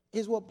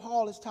is what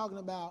Paul is talking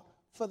about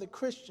for the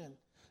Christian.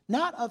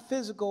 Not a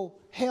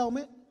physical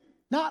helmet,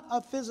 not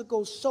a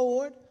physical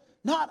sword,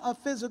 not a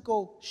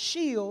physical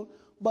shield,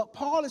 but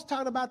Paul is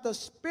talking about the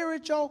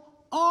spiritual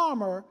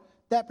armor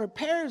that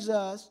prepares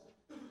us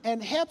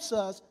and helps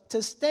us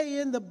to stay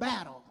in the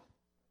battle.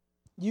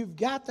 You've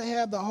got to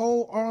have the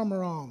whole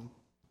armor on.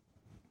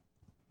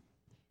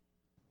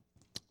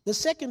 The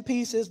second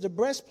piece is the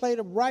breastplate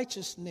of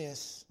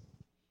righteousness.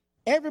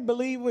 Every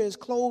believer is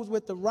clothed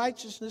with the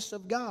righteousness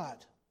of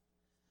God,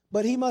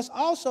 but he must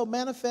also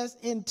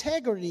manifest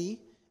integrity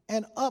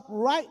and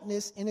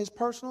uprightness in his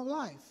personal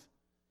life.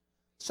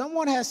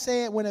 Someone has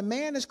said, when a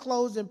man is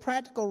clothed in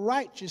practical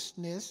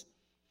righteousness,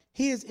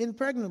 he is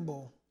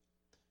impregnable.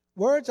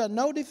 Words are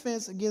no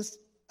defense against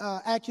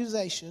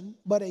accusation,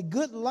 but a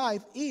good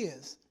life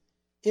is.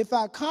 If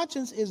our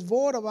conscience is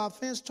void of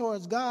offense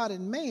towards God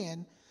and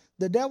man,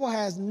 the devil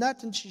has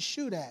nothing to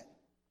shoot at.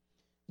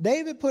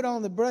 David put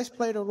on the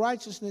breastplate of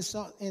righteousness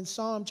in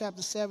Psalm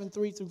chapter 7,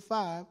 3 through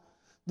 5.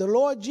 The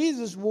Lord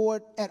Jesus wore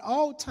it at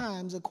all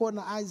times, according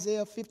to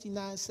Isaiah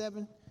 59,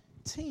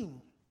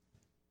 17.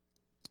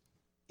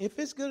 If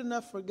it's good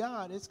enough for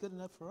God, it's good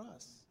enough for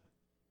us.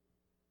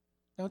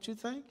 Don't you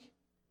think?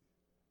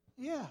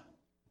 Yeah.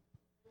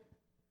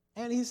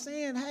 And he's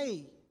saying,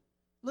 hey,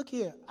 look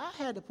here, I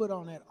had to put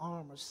on that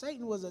armor.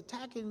 Satan was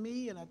attacking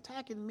me,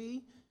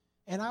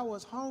 and I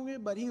was hungry,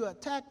 but he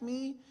attacked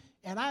me,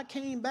 and I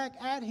came back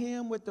at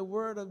him with the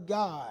word of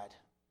God,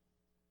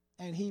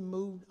 and he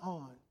moved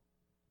on.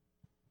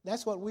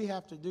 That's what we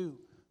have to do.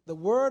 The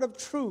word of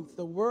truth,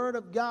 the word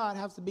of God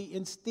has to be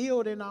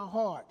instilled in our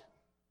heart.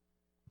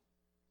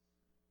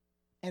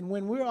 And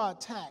when we are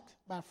attacked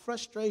by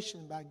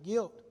frustration, by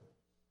guilt,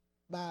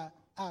 by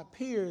our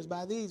peers,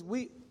 by these,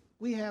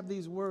 we have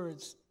these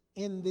words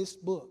in this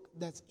book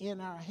that's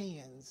in our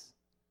hands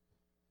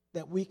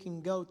that we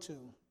can go to.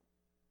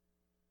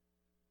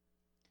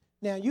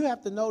 Now, you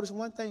have to notice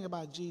one thing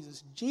about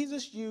Jesus.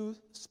 Jesus used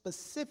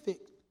specific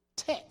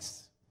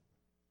texts.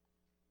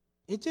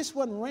 It just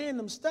wasn't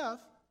random stuff.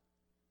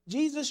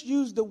 Jesus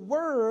used the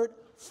word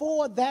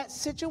for that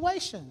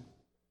situation.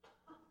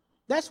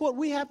 That's what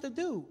we have to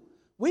do.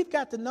 We've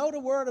got to know the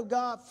word of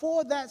God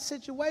for that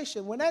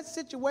situation. When that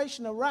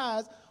situation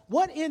arises,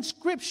 what in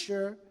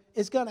Scripture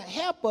is going to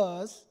help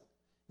us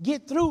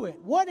get through it?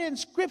 What in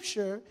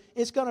Scripture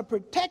is going to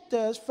protect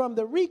us from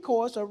the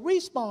recourse or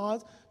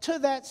response to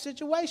that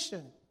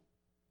situation?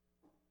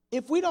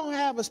 If we don't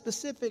have a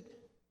specific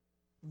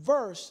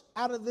verse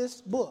out of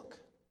this book,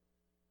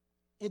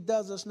 it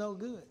does us no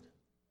good.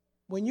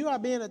 When you are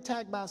being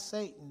attacked by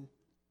Satan,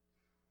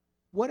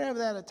 whatever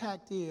that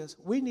attack is,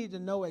 we need to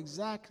know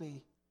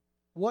exactly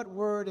what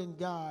word in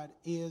God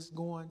is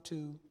going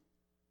to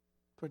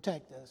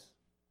protect us.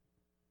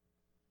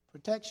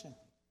 Protection.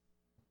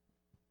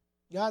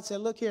 God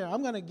said, look here,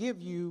 I'm going to give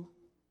you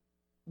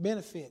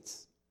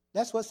benefits.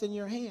 That's what's in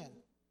your hand.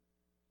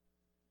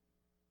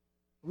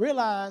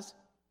 Realize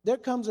there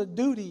comes a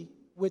duty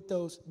with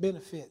those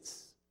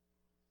benefits.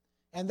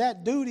 And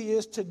that duty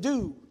is to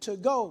do, to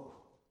go,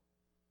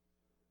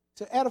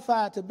 to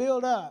edify, to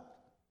build up,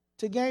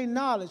 to gain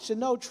knowledge, to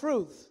know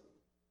truth.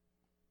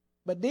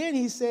 But then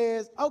he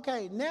says,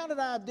 okay, now that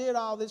I did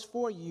all this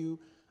for you,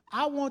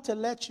 I want to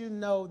let you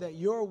know that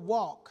your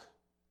walk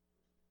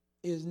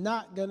is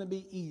not going to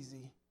be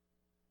easy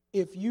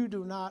if you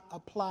do not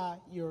apply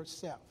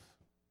yourself.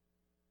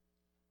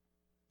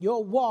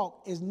 Your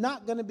walk is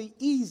not going to be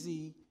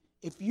easy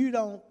if you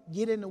don't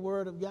get in the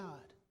Word of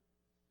God.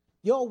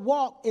 Your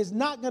walk is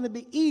not going to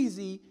be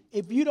easy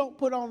if you don't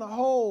put on the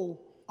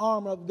whole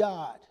armor of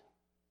God.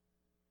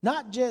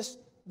 Not just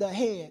the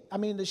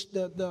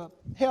the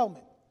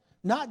helmet,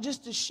 not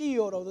just the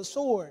shield or the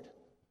sword,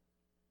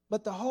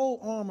 but the whole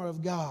armor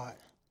of God.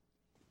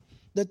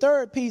 The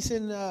third piece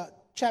in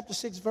chapter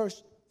 6,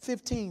 verse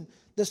 15,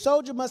 the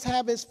soldier must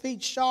have his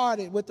feet shod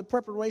with the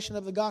preparation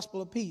of the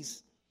gospel of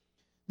peace.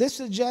 This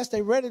suggests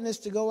a readiness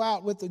to go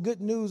out with the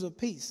good news of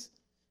peace,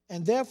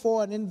 and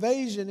therefore an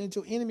invasion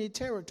into enemy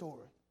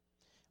territory.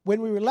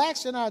 When we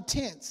relax in our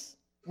tents,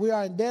 we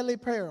are in deadly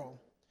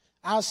peril.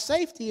 Our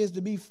safety is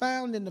to be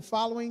found in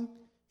following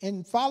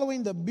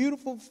the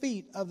beautiful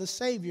feet of the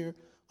Savior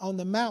on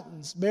the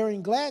mountains,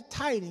 bearing glad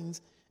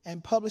tidings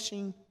and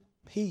publishing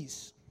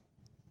peace.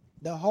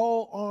 The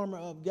whole armor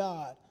of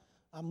God.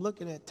 I'm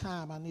looking at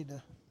time. I need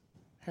to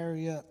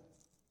hurry up.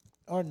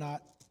 Or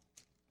not.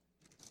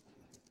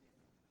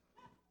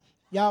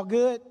 Y'all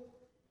good?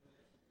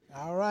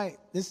 All right.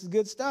 This is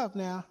good stuff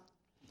now.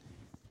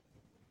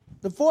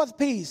 The fourth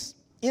piece.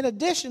 In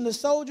addition, the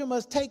soldier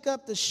must take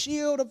up the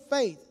shield of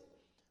faith,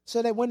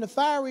 so that when the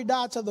fiery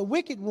darts of the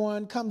wicked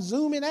one come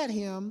zooming at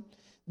him,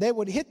 they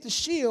would hit the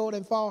shield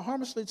and fall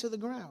harmlessly to the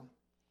ground.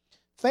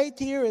 Faith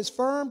here is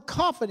firm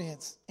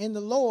confidence in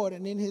the Lord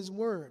and in his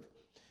word.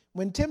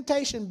 When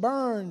temptation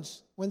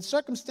burns, when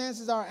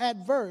circumstances are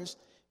adverse,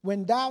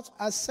 when doubts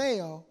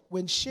assail,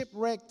 when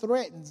shipwreck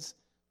threatens,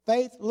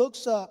 faith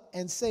looks up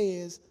and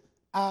says,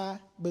 I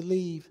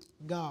believe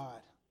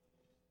God.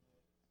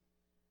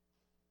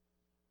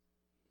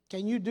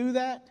 Can you do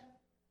that?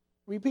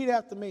 Repeat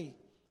after me.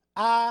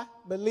 I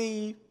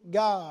believe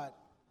God.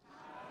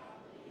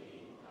 I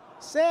believe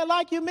God. Say it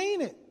like you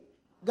mean it.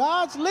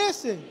 God's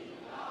listening.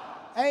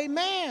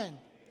 Amen.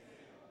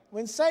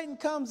 When Satan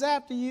comes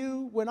after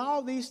you, when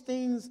all these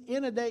things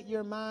inundate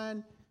your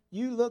mind,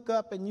 you look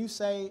up and you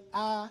say,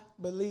 I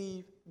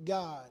believe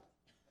God.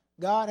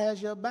 God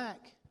has your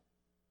back.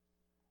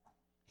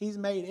 He's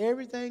made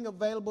everything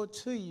available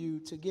to you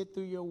to get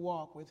through your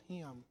walk with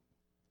him.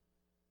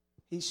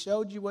 He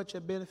showed you what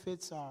your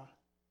benefits are.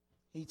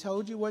 He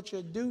told you what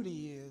your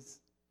duty is.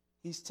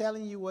 He's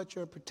telling you what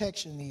your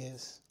protection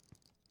is.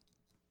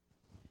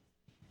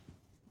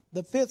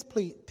 The fifth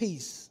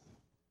piece,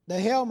 the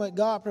helmet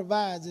God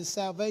provides is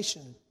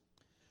salvation.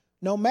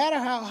 No matter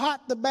how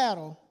hot the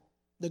battle,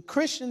 the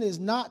Christian is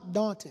not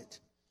daunted,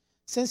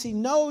 since he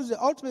knows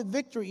the ultimate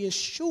victory is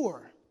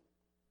sure.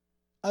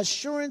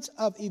 Assurance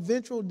of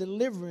eventual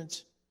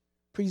deliverance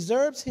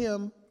preserves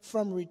him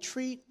from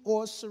retreat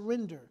or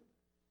surrender.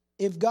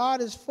 If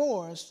God is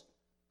for us,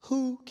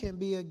 who can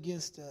be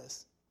against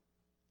us?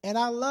 And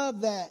I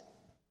love that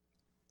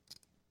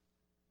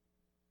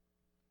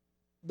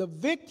the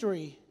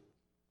victory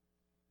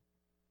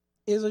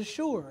is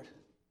assured.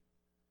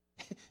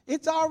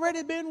 It's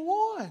already been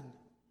won.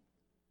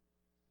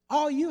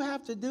 All you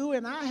have to do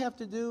and I have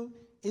to do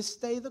is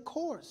stay the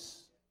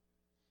course.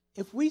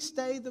 If we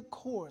stay the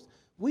course,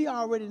 we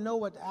already know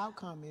what the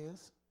outcome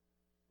is.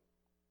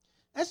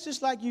 That's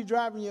just like you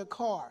driving your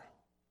car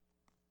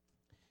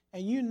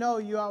and you know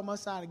you're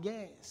almost out of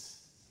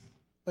gas,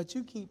 but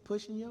you keep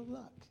pushing your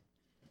luck.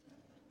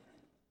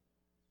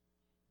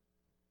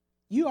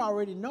 You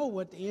already know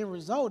what the end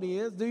result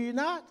is, do you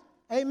not?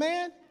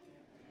 Amen?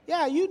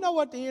 Yeah, you know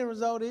what the end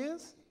result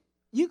is.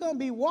 You're going to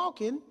be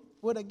walking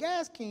with a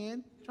gas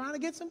can trying to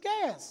get some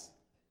gas.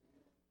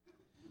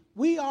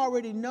 We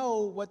already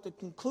know what the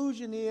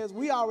conclusion is.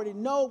 We already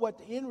know what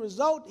the end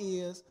result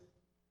is.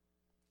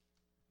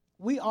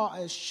 We are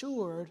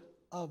assured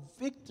of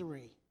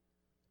victory.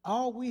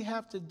 All we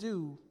have to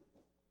do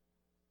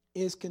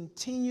is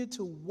continue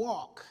to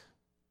walk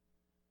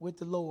with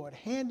the Lord,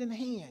 hand in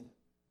hand.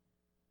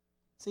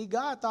 See,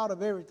 God thought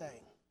of everything.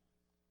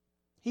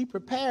 He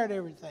prepared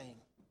everything.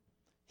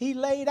 He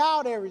laid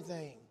out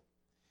everything.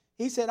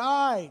 He said,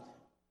 all right,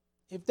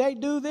 if they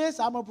do this,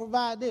 I'm going to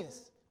provide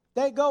this. If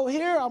they go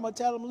here, I'm going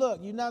to tell them, look,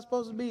 you're not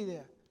supposed to be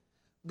there.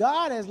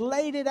 God has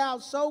laid it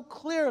out so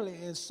clearly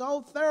and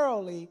so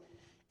thoroughly,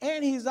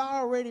 and he's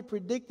already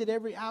predicted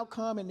every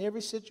outcome and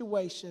every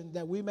situation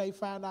that we may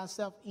find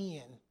ourselves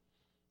in.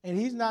 And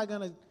he's not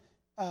going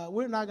to,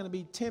 we're not going to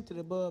be tempted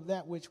above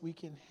that which we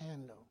can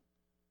handle.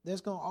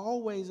 There's going to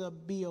always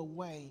be a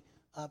way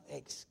of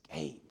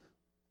escape.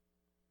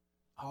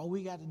 All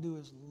we got to do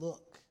is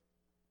look.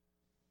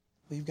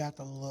 We've got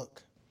to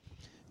look.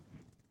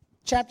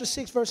 Chapter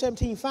 6, verse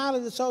 17,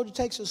 finally the soldier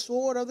takes a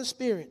sword of the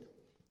Spirit,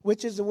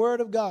 which is the word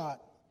of God.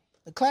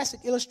 The classic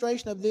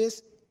illustration of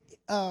this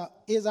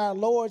is our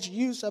Lord's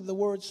use of the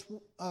word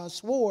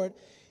sword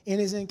in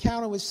his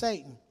encounter with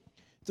Satan.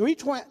 Three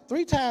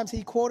times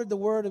he quoted the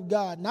word of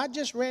God, not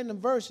just random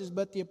verses,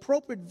 but the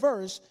appropriate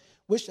verse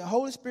which the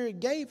Holy Spirit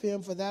gave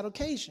him for that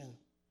occasion.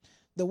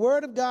 The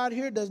word of God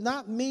here does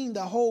not mean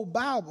the whole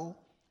Bible,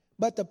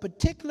 but the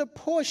particular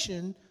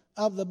portion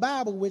of the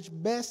Bible which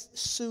best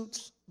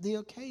suits the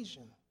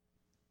occasion.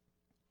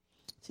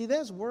 See,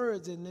 there's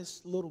words in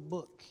this little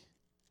book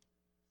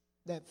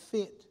that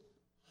fit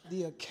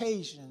the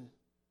occasion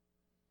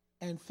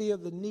and feel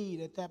the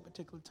need at that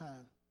particular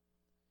time.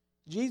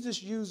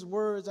 Jesus used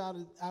words out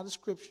of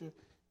Scripture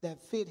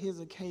that fit his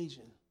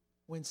occasion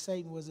when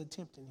Satan was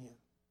tempting him.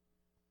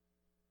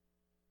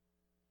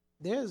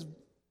 There's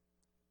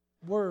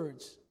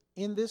words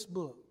in this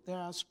book. There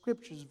are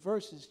scriptures,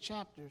 verses,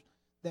 chapters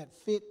that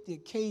fit the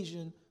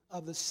occasion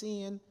of the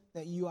sin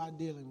that you are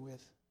dealing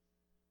with.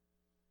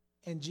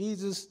 And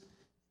Jesus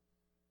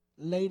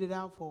laid it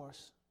out for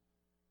us.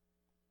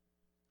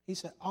 He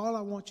said, all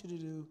I want you to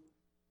do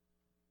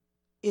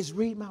is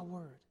read my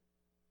word.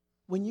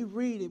 When you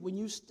read it, when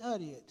you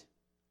study it,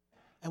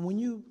 and when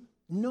you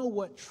know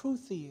what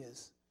truth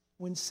is,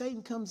 when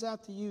Satan comes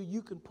after you,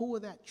 you can pull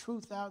that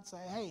truth out and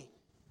say, hey,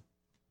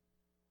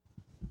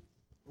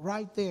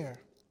 right there,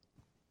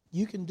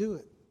 you can do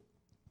it.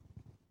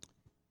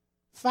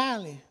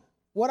 Finally,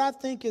 what I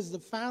think is the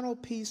final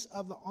piece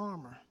of the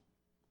armor,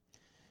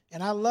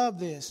 and I love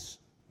this,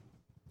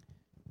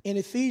 in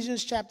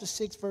Ephesians chapter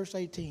 6, verse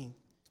 18.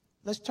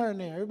 Let's turn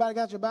there. Everybody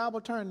got your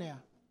Bible? Turn there.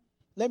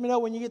 Let me know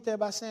when you get there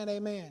by saying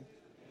amen. Amen.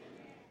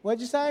 What'd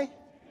you say? Amen.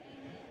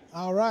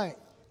 All right.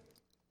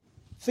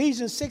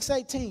 Ephesians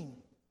 6:18.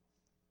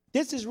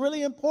 This is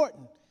really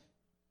important.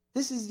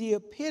 This is the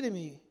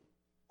epitome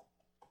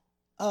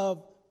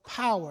of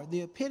power,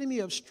 the epitome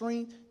of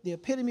strength, the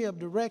epitome of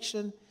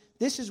direction.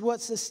 This is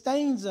what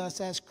sustains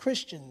us as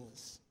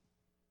Christians.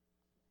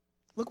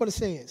 Look what it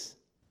says.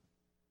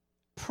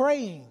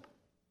 Praying.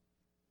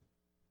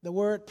 The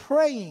word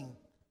praying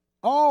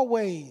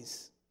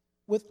always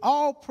with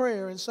all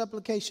prayer and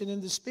supplication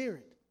in the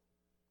Spirit,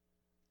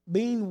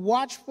 being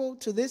watchful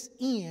to this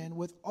end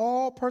with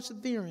all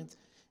perseverance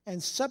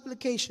and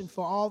supplication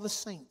for all the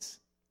saints.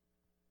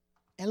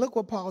 And look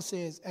what Paul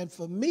says, and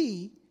for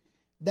me,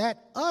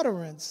 that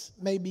utterance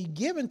may be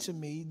given to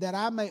me, that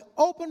I may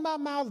open my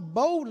mouth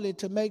boldly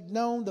to make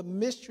known the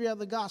mystery of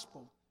the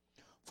gospel,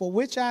 for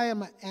which I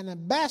am an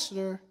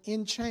ambassador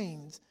in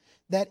chains,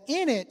 that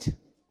in it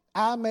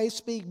I may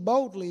speak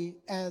boldly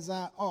as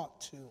I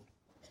ought to.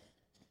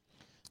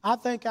 I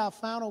think our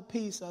final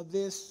piece of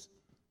this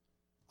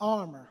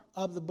armor,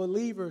 of the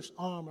believer's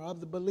armor, of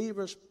the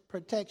believer's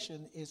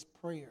protection is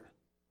prayer.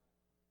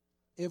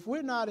 If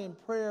we're not in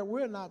prayer,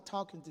 we're not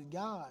talking to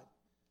God.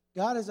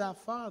 God is our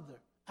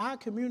Father. Our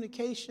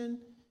communication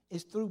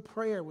is through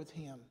prayer with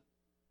Him.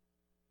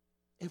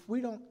 If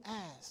we don't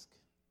ask,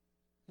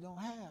 we don't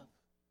have.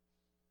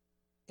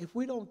 If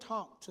we don't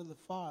talk to the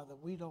Father,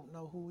 we don't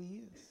know who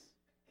He is.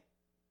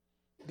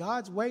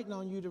 God's waiting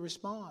on you to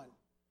respond.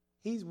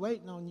 He's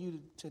waiting on you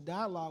to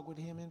dialogue with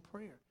Him in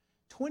prayer.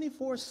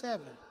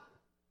 24/7.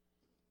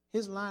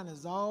 His line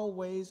is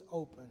always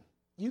open.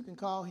 You can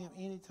call Him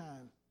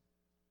anytime.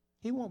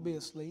 He won't be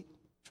asleep.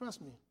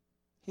 Trust me.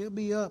 He'll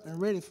be up and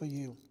ready for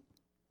you.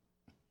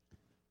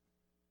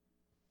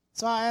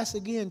 So I ask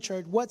again,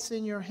 church, what's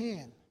in your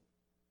hand?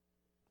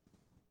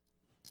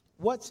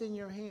 What's in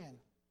your hand?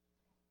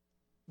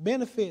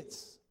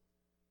 Benefits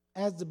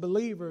as the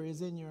believer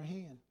is in your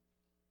hand.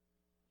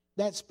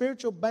 That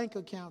spiritual bank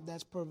account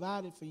that's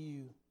provided for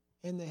you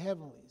in the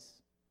heavenlies.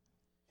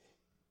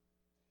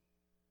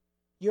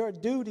 Your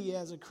duty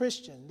as a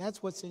Christian,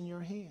 that's what's in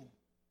your hand.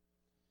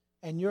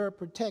 And your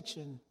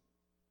protection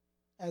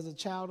as a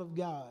child of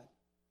God.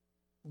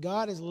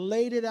 God has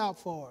laid it out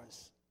for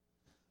us.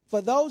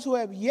 For those who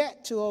have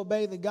yet to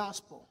obey the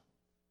gospel,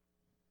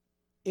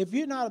 if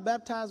you're not a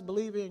baptized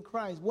believer in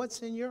Christ,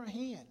 what's in your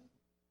hand?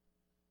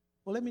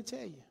 Well, let me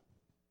tell you.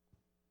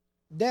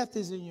 Death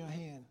is in your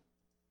hand.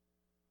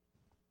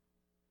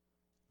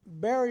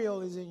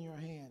 Burial is in your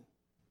hand.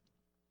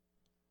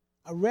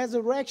 A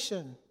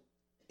resurrection,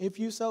 if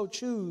you so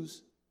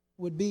choose,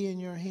 would be in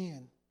your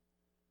hand.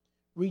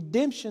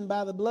 Redemption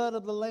by the blood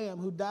of the Lamb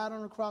who died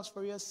on the cross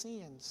for your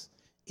sins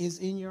is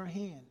in your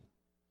hand.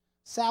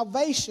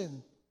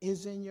 Salvation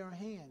is in your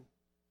hand.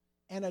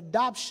 And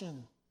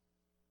adoption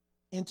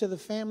into the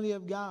family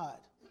of God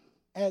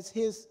as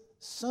His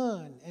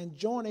Son and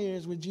joint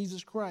heirs with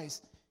Jesus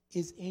Christ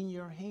is in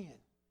your hand.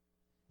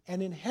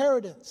 An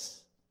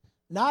inheritance,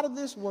 not of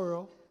this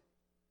world.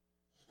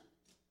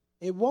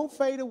 It won't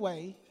fade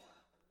away.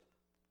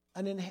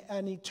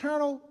 An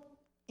eternal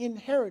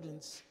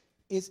inheritance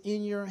is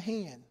in your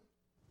hand.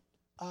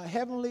 A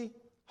heavenly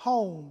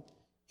home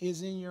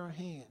is in your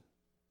hand.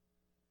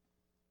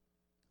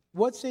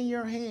 What's in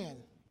your hand,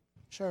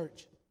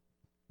 church?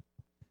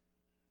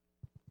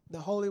 The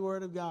Holy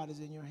Word of God is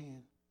in your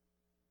hand.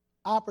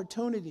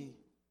 Opportunity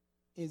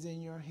is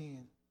in your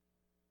hand.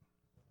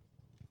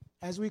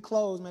 As we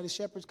close, may the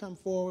shepherds come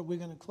forward. We're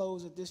going to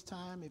close at this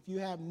time. If you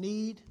have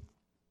need,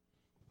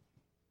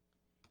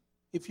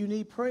 if you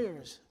need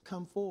prayers,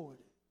 come forward.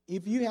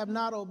 If you have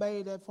not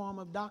obeyed that form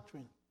of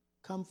doctrine,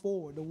 come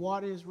forward. The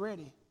water is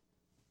ready.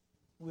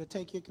 We'll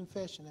take your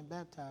confession and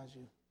baptize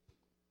you.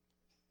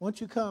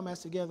 Once you come, as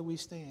together we stand.